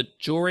 I love the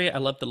jewelry. I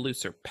love the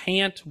looser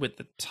pant with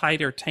the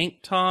tighter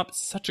tank top.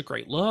 Such a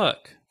great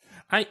look.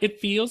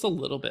 It feels a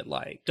little bit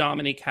like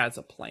Dominique has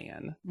a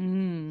plan.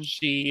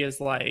 She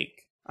is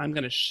like, I'm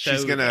going to show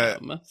She's gonna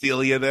them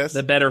Celia this.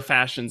 the better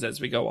fashions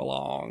as we go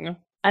along.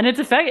 And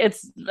it's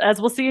as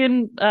we'll see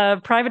in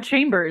Private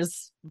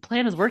Chambers, the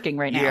plan is working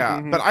right now. Yeah,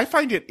 Mhm. but I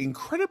find it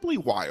incredibly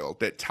wild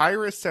that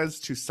Tyra says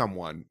to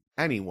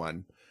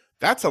anyone,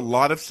 that's a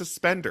lot of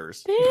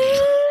suspenders.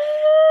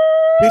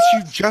 Bitch,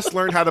 you just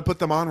learned how to put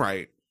them on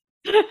right.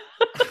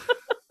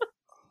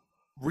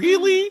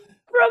 Really?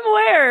 From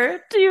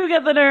where do you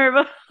get the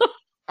nerve?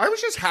 I was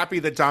just happy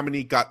that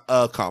Dominique got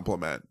a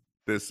compliment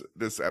this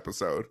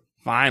episode.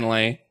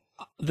 Finally.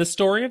 The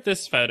story of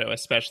this photo,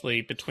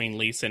 especially between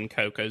Lisa and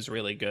Coco, is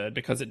really good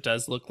because it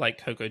does look like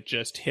Coco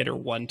just hit her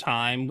one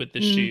time with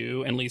the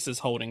shoe and Lisa's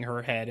holding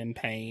her head in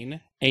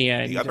pain.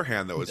 And The other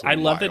hand, though, is I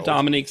love that wild.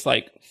 Dominique's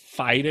like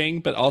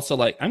fighting, but also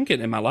like, I'm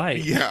getting in my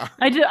life. Yeah.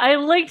 I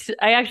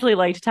actually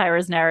liked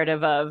Tyra's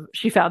narrative of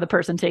she found the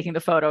person taking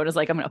the photo and is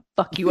like, I'm going to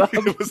fuck you up.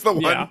 It was the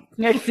one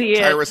Yeah. I see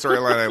it. Tyra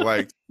storyline I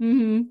liked.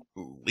 hmm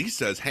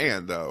Lisa's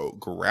hand, though,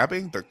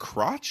 grabbing the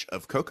crotch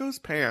of Coco's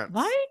pants.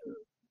 Why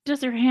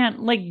does your hand,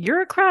 like,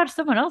 your crotch,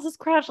 someone else's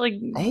crotch, like,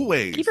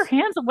 Always. keep your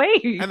hands away.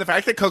 And the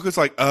fact that Coco's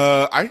like,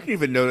 I didn't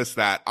even notice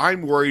that.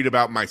 I'm worried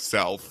about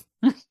myself.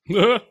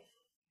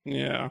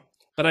 Yeah.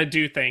 But I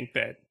do think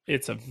that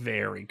it's a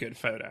very good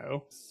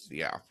photo.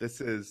 Yeah,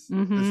 this is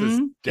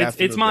Mhm.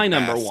 definitely It's my the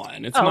number best.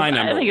 one. It's Oh, my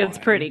number I think one. it's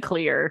pretty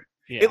clear.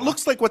 Yeah. It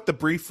looks like what the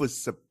brief was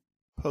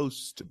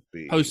supposed to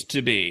be. supposed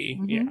to be.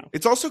 Mhm. Yeah.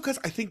 It's also because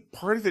I think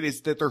part of it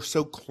is that they're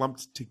so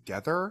clumped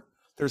together.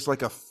 There's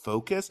like a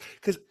focus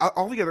because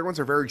all the other ones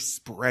are very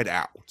spread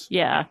out.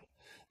 Yeah.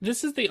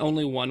 This is the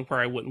only one where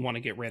I wouldn't want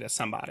to get rid of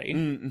somebody.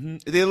 Mm-hmm.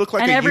 They look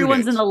like And a everyone's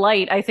unit. in the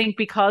light, I think,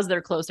 because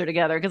they're closer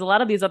together. Because a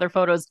lot of these other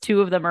photos,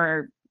 two of them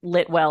are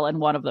lit well and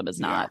one of them is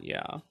not.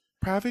 Yeah.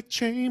 Private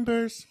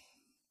Chambers.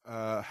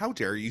 How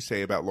dare you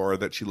say about Laura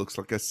that she looks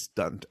like a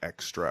stunt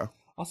extra?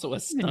 Also a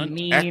stunt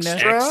Mean.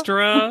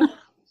 extra.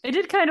 I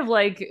did kind of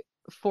like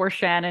for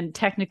Shannon,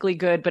 technically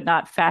good, but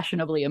not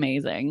fashionably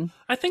amazing.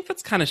 I think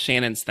that's kind of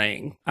Shannon's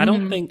thing. I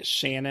don't Mhm. think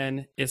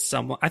Shannon is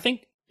someone. I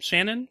think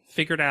Shannon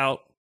figured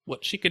out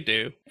what she could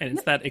do, and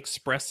it's that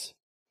express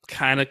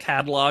kind of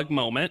catalog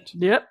moment.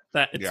 Yep.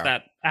 That it's Yeah.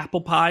 that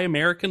apple pie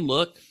American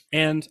look,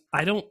 and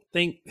I don't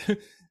think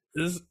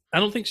I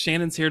don't think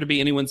Shannon's here to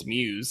be anyone's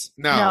muse.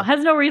 No,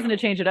 has no reason to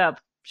change it up.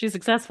 She's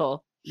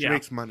successful. She Yeah.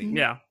 makes money.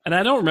 Yeah, and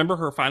I don't remember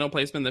her final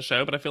placement in the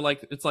show, but I feel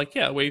like it's like,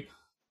 yeah,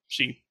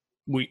 she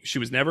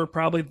was never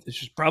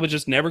she's probably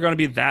just never going to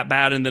be that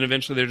bad, and then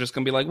eventually they're just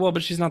going to be like, well,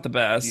 but she's not the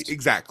best.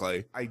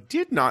 Exactly. I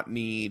did not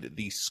need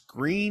the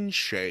screen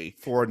shake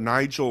for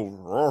Nigel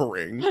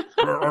roaring.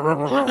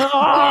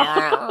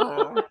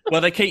 Well,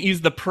 they can't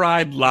use the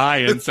Pride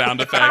Lion sound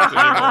effect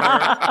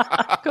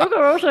anymore. Coco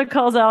Rocha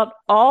calls out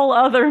all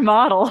other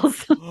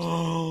models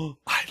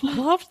I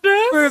love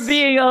this for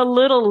being a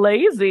little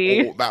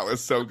lazy. Oh, that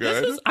was so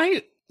good.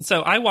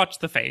 So I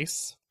watched The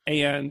Face,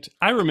 and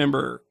I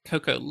remember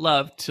Coco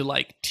loved to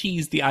like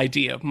tease the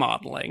idea of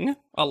modeling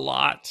a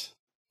lot,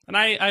 and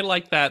I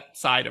like that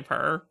side of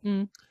her.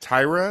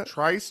 Tyra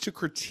tries to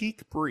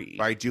critique Brie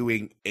by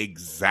doing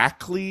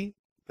exactly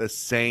the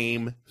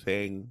same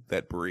thing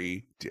that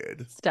Brie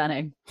did.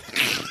 Stunning.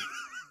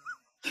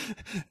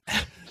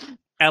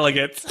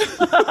 Elegance.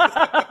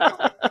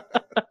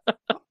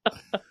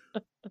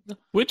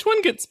 Which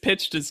one gets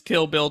pitched as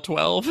Kill Bill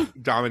 12?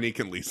 Dominique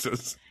and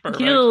Lisa's. Perfect.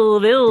 Kill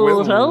Bill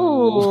Will.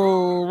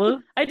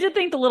 12. I did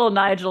think the little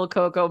Nigel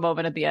Coco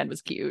moment at the end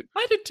was cute.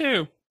 I did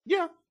too.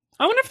 Yeah,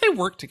 I wonder if they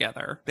work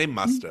together. they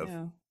must have.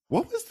 Yeah.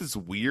 What was this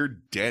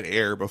weird dead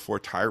air before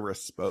Tyra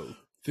spoke?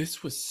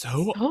 This was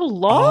so So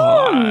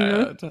long.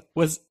 odd.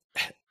 Was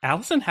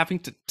Allison having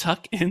to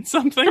tuck in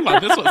something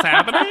while this was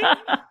happening?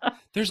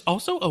 There's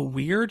also a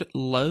weird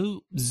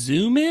low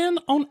zoom in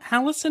on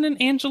Allison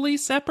and Angelique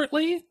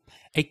separately.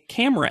 A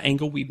camera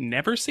angle we've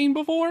never seen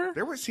before.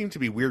 There seemed to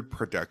be weird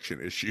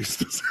production issues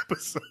this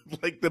episode.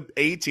 Like the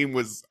A team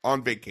was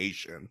on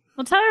vacation.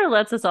 Well, Tyra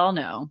lets us all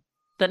know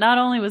that not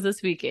only was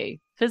this week a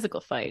physical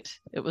fight,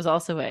 it was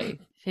also a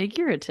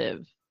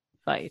figurative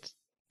fight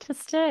to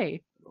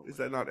stay. Is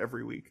that not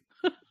every week?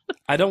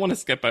 I don't want to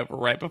skip over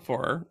right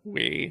before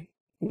we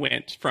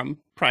went from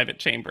Private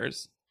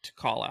Chambers to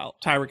call out.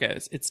 Tyra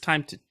goes, it's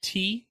time to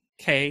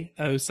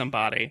TKO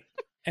somebody.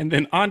 And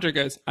then Andra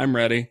goes, I'm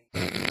ready.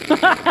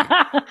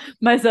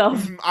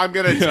 Myself. I'm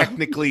going to Yeah.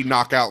 technically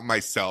knock out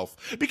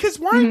myself. Because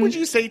why would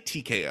you say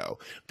TKO?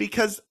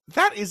 Because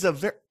that is a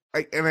very...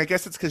 And I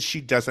guess it's because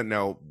she doesn't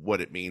know what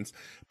it means.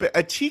 But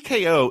a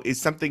TKO is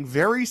something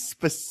very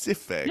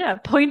specific. Yeah,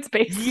 points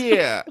based.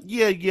 Yeah.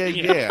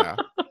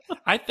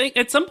 I think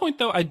at some point,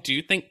 though, I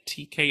do think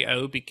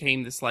TKO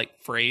became this like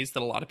phrase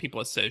that a lot of people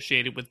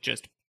associated with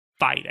just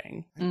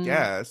fighting.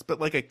 Yes, but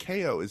like a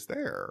KO is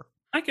there.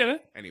 I get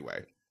it.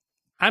 Anyway,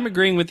 I'm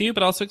agreeing with you,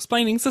 but also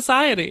explaining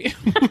society.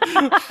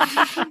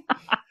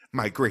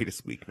 my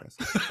greatest weakness.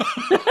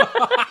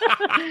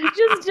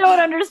 Just don't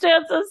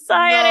understand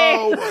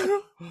society.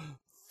 No.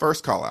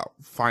 First call out,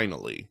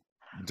 finally,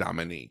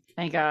 Dominique.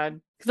 Thank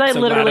God. Because I So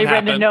literally glad it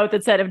written a happened. note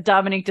that said if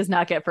Dominique does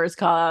not get first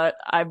call out,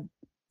 I'm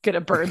going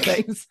to burn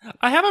things.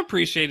 I have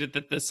appreciated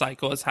that this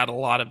cycle has had a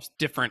lot of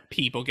different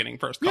people getting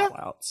first Yeah. call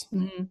outs.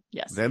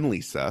 Yes. Then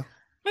Lisa.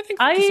 I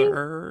think I-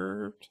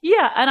 deserved.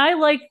 Yeah. And I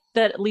like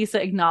that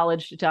Lisa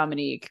acknowledged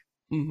Dominique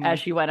Mhm. as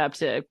she went up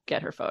to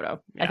get her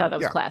photo. I Yeah. thought that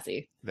was Yeah.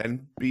 classy.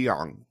 Then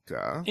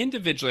Bianca.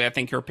 Individually, I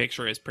think her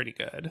picture is pretty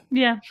good.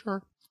 Yeah.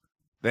 Sure.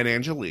 Then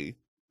Angelique.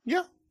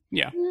 Yeah,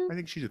 Yeah. I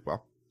think she did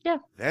well. Yeah.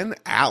 Then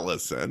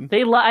Allison.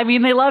 They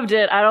loved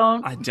it.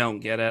 I don't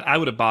get it. I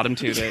would have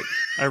bottom-tuned it.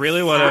 I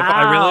really would have.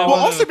 I Wow. really Well, Well,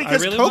 would've. also I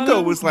because really Coco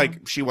would've. was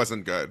like, she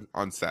wasn't good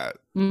on set.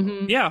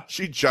 Mhm. Yeah.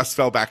 She just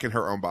fell back in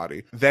her own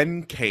body.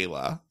 Then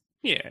Kayla.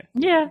 Yeah.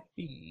 Yeah.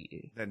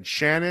 Then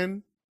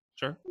Shannon.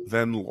 Sure.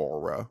 Then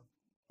Laura,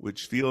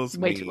 which feels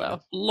Way mean. too low.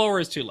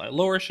 Laura's too low.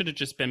 Laura should have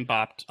just been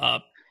bopped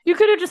up. You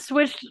could have just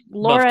switched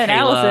Laura Both and Kayla-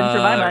 Allison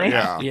for my money.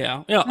 Yeah.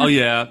 Yeah. Yeah. Oh,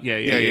 yeah. Yeah.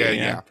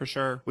 Yeah. For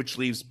sure. Which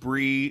leaves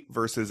Bree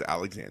versus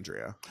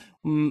Alexandria.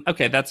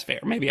 Okay, that's fair.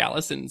 Maybe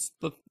Allison's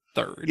the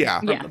third. Yeah.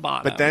 From Yeah. the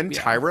bottom. But then Yeah.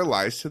 Tyra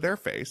lies to their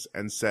face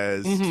and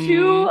says Mhm.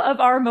 Two of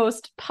our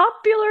most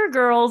popular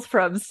girls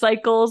from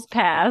cycles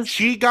past.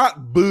 she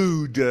got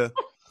booed.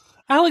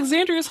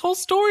 Alexandria's whole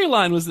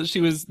storyline was that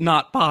she was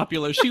not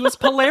popular. She was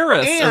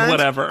Polaris or And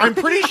whatever. I'm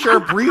pretty sure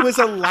Bree was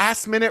a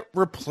last minute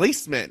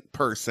replacement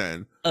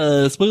person.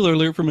 Spoiler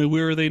alert for my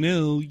Where Are They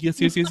Now? Yes.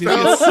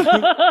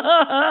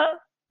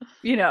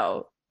 You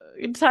know,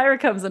 Tyra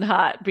comes in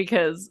hot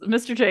because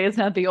Mr. J is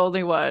not the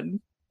only one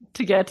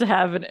to get to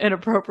have an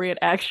inappropriate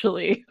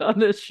actually on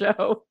this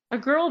show. A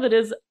girl that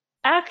is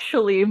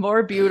actually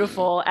more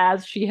beautiful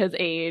as she has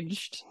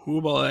aged.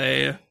 Oh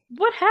boy.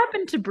 What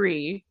happened to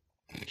Bree?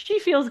 She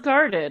feels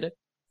guarded.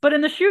 But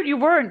in the shoot, you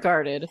weren't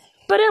guarded.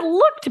 But it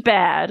looked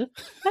bad.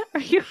 Are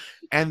you?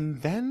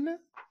 And then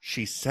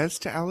she says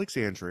to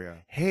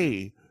Alexandria,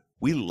 "Hey,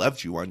 we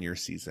loved you on your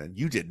season.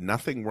 You did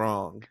nothing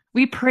wrong."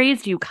 We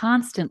praised you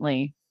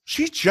constantly.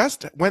 She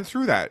just went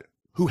through that.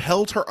 Who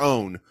held her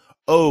own.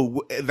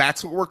 Oh,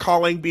 that's what we're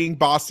calling being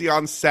bossy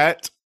on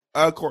set,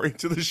 according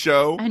to the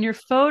show. And your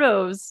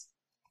photos,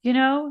 you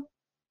know,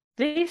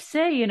 they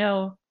say, you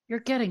know, you're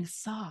getting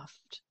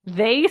soft.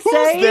 They Who's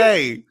say.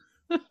 they?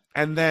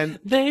 And then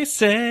They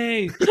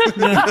say.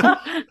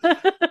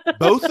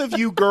 both of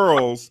you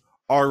girls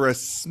are a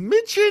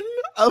smidgen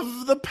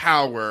of the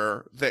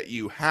power that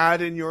you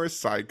had in your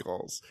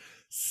cycles.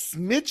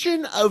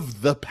 Smidgen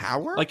of the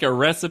power? Like a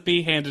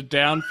recipe handed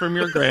down from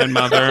your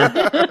grandmother.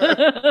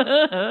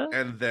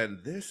 And then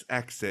this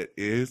exit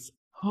is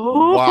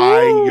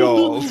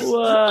Wild.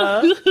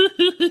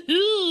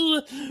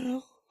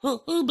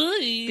 Oh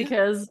boy.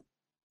 Because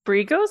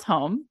Bree goes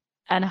home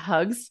and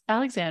hugs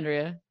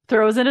Alexandria,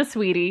 throws in a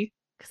sweetie,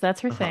 because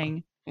that's her Uh-huh.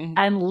 thing, Mhm.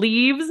 and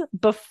leaves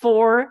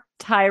before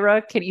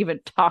Tyra can even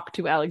talk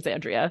to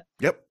Alexandria.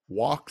 Yep,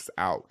 walks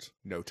out.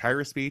 No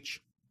Tyra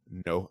speech,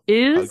 no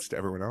hugs Is to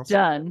everyone else.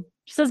 done.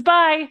 She says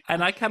bye.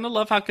 And I kind of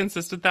love how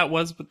consistent that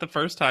was with the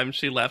first time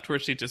she left, where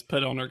she just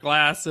put on her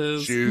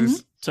glasses,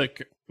 Shoes.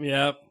 took,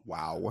 yep,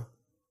 Wow.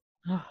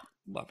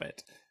 love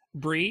it.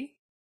 Brie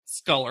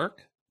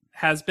Skullark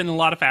has been in a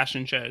lot of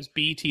fashion shows.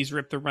 BET's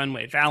Rip the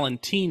Runway,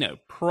 Valentino,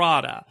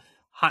 Prada,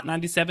 Hot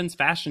 97's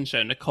fashion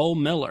show, Nicole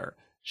Miller.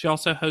 She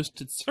also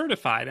hosted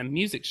Certified, a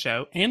music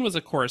show, and was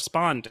a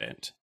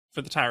correspondent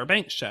for the Tyra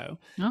Banks show.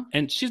 Oh.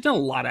 And she's done a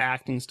lot of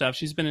acting stuff.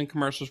 She's been in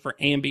commercials for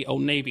Ambi,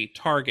 Old Navy,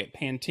 Target,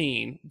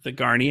 Pantene, the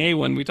Garnier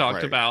one we talked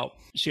Right. about.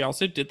 She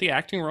also did the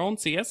acting role in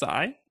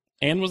CSI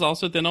and was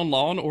also then on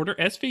Law and Order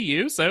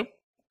SVU. So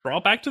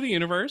brought back to the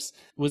universe,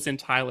 was in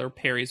Tyler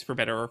Perry's For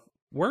Better or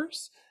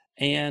Worse,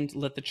 and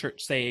Let the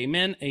Church Say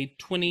Amen, a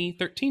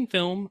 2013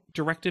 film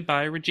directed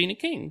by Regina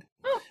King.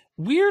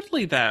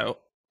 Weirdly, though,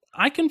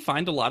 I can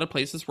find a lot of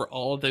places where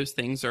all of those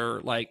things are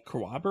like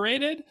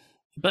corroborated,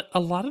 but a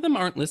lot of them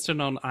aren't listed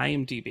on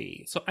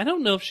IMDb. So I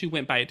don't know if she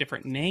went by a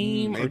different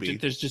name or Maybe.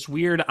 there's just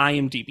weird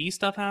IMDb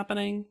stuff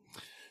happening.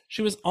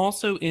 She was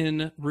also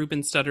in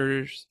Ruben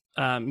Stutter's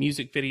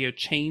music video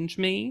Change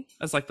Me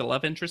as like the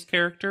love interest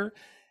character,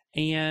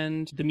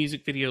 and the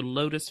music video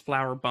Lotus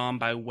Flower Bomb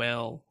by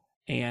Well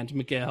and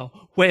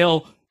Miguel.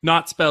 Whale,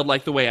 not spelled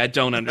like the way I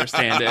don't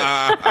understand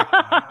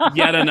it.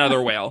 Yet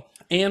another whale.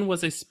 And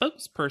was a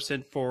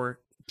spokesperson for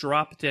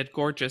Drop Dead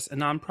Gorgeous, a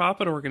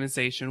nonprofit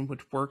organization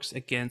which works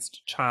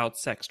against child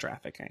sex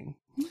trafficking.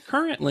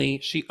 Currently,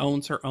 she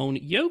owns her own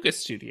yoga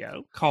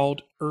studio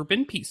called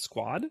Urban Peace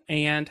Squad,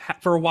 and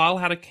for a while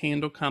had a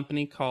candle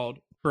company called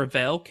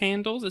Brevel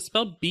Candles. It's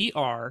spelled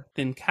BR,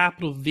 then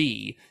capital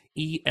V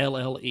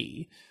ELLE.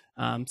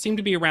 Seemed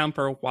to be around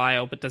for a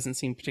while, but doesn't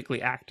seem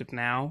particularly active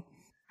now.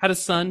 had a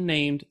son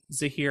named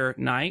Zahir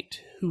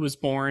Knight, who was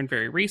born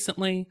very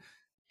recently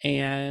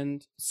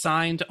and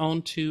signed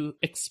on to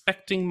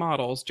Expecting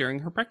Models during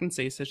her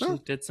pregnancy. So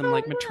she did some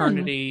like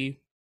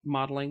maternity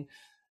modeling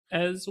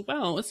as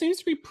well. It seems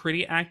to be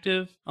pretty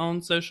active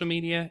on social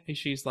media.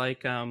 She's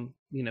like,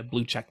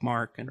 blue check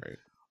mark and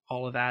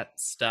all of that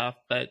stuff,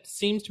 but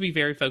seems to be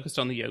very focused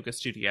on the yoga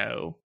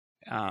studio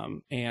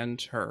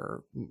and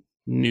her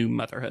new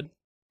motherhood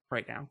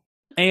right now.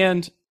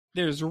 And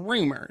there's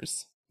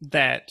rumors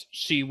that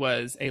she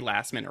was a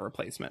last-minute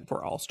replacement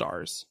for All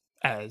Stars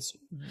as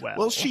well.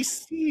 Well, she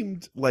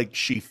seemed like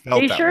she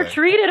felt They that sure way.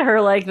 treated her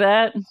like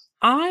that.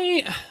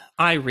 I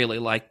really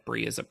like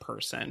Brie as a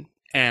person,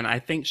 and I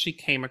think she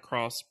came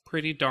across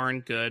pretty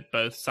darn good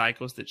both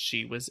cycles that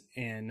she was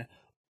in.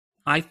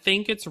 I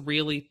think it's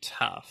really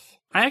tough.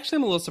 I actually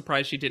am a little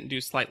surprised she didn't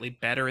do slightly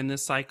better in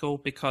this cycle,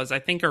 because I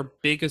think her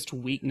biggest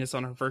weakness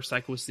on her first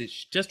cycle was that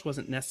she just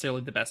wasn't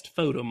necessarily the best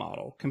photo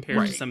model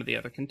compared to some of the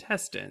other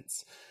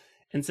contestants.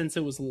 And since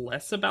it was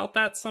less about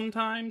that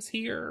sometimes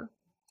here,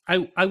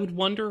 I would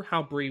wonder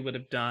how Brie would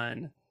have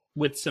done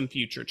with some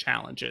future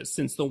challenges,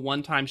 since the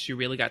one time she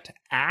really got to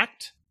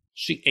act,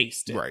 she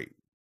aced it. Right.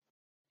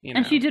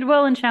 And she did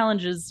well in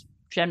challenges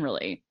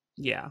generally.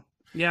 Yeah.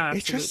 Yeah, absolutely.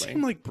 It just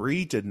seemed like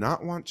Brie did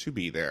not want to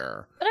be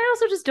there. But I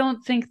also just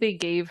don't think they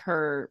gave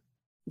her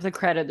the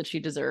credit that she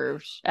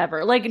deserved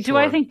ever. Like, do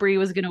I think Brie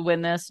was going to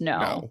win this?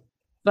 No.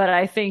 But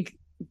I think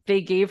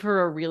they gave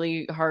her a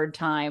really hard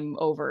time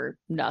over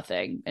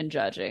nothing in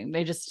judging.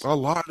 They just a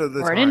lot of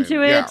the weren't time.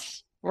 into it,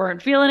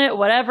 weren't feeling it,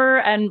 whatever,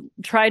 and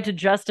tried to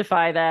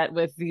justify that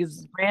with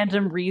these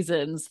random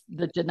reasons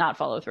that did not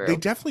follow through. They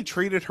definitely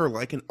treated her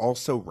like an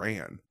also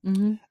ran.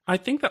 Mm-hmm. I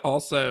think that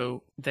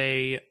also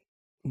they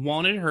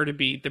wanted her to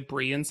be the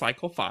Brie in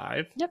Cycle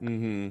 5. Yep.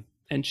 Mm-hmm.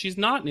 And she's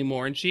not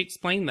anymore. And she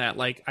explained that,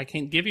 like, I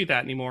can't give you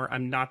that anymore.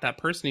 I'm not that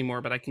person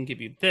anymore, but I can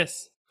give you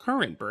this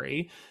current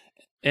Brie.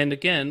 And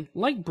again,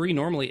 like Brie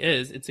normally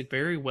is, it's a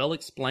very well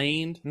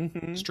explained,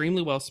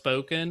 extremely well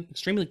spoken,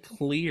 extremely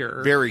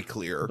clear. Very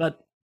clear.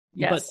 But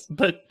Yes.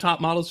 but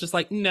Top Model's just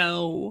like,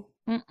 no.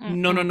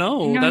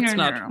 No,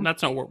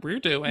 that's not what we're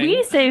doing.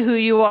 We say who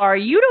you are.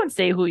 You don't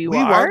say who you we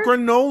are. want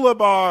granola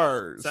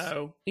bars.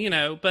 So,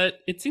 but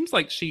it seems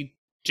like she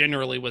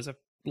generally was a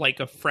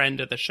friend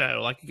of the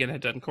show. Like, again,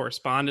 had done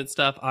correspondence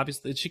stuff.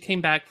 Obviously, she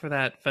came back for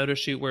that photo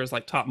shoot where it's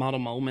like top model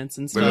moments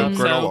and stuff.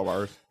 Granola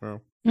bars.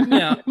 Oh.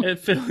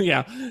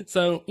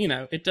 So,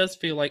 it does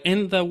feel like,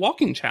 and the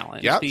walking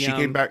challenge. Yeah, she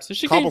came back. So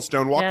she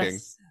cobblestone walking.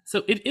 Yes.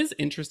 So it is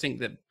interesting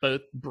that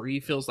both Brie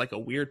feels like a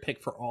weird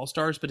pick for All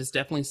Stars, but is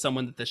definitely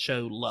someone that the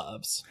show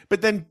loves. But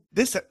then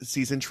this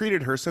season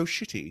treated her so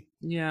shitty.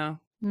 Yeah.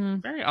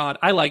 Very odd.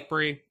 I like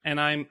Brie,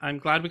 and I'm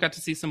glad we got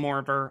to see some more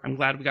of her. I'm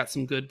glad we got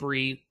some good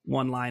Brie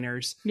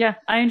one-liners. Yeah,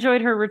 I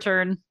enjoyed her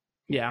return.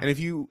 Yeah. And if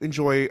you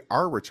enjoy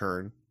our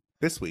return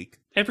this week,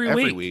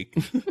 every week,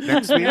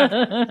 next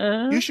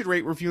week, you should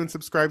rate, review, and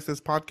subscribe to this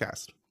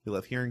podcast. We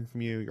love hearing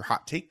from you, your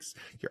hot takes,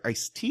 your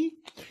iced tea.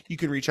 You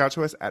can reach out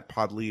to us at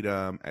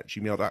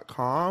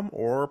podleadum@gmail.com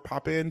or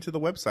pop into the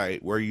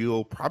website where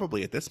you'll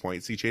probably at this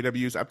point see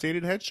JW's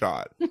updated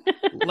headshot.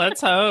 Let's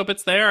hope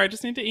it's there. I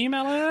just need to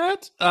email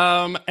it.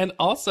 And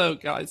also,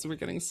 guys, we're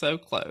getting so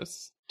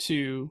close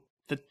to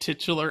the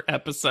titular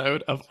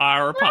episode of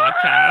our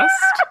podcast.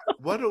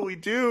 What do we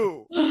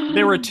do?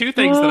 There were two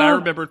things that I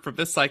remembered from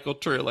this cycle,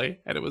 truly,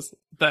 and it was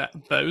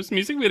those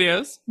music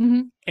videos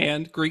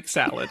and Greek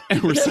salad,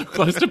 and we're so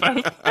close to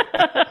both.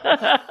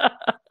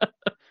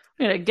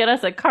 Gonna get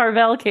us a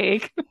Carvel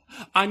cake.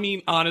 I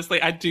mean,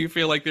 honestly, I do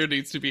feel like there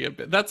needs to be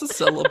that's a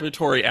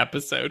celebratory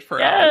episode for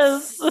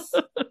us.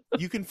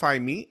 You can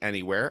find me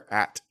anywhere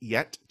at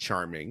Yet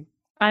Charming.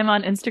 I'm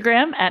on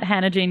Instagram at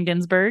Hannah Jane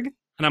Ginsburg.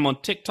 And I'm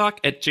on TikTok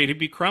at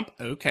JDB Crump.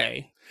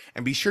 Okay.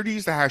 And be sure to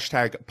use the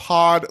hashtag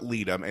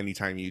PodLeadum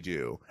anytime you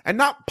do. And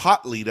not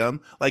PotLeadum,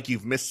 like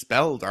you've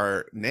misspelled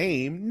our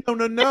name. No.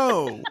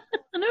 No.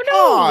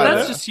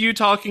 That's just you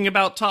talking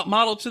about Top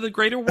Model to the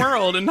greater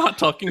world and not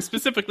talking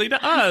specifically to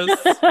us.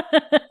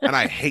 And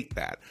I hate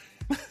that.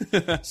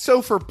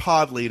 So for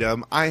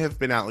PodLeadum, I have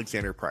been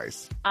Alexander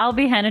Price. I'll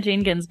be Hannah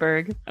Jane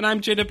Ginsburg. And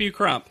I'm JW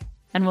Crump.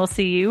 And we'll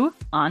see you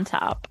on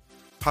top.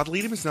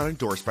 PodLeadum is not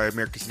endorsed by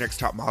America's Next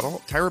Top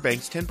Model, Tyra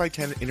Banks,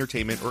 10x10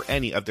 Entertainment, or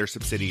any of their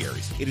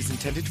subsidiaries. It is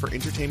intended for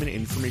entertainment and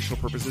informational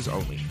purposes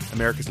only.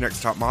 America's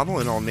Next Top Model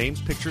and all names,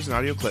 pictures, and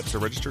audio clips are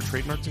registered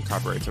trademarks and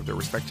copyrights of their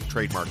respective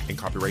trademark and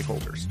copyright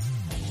holders.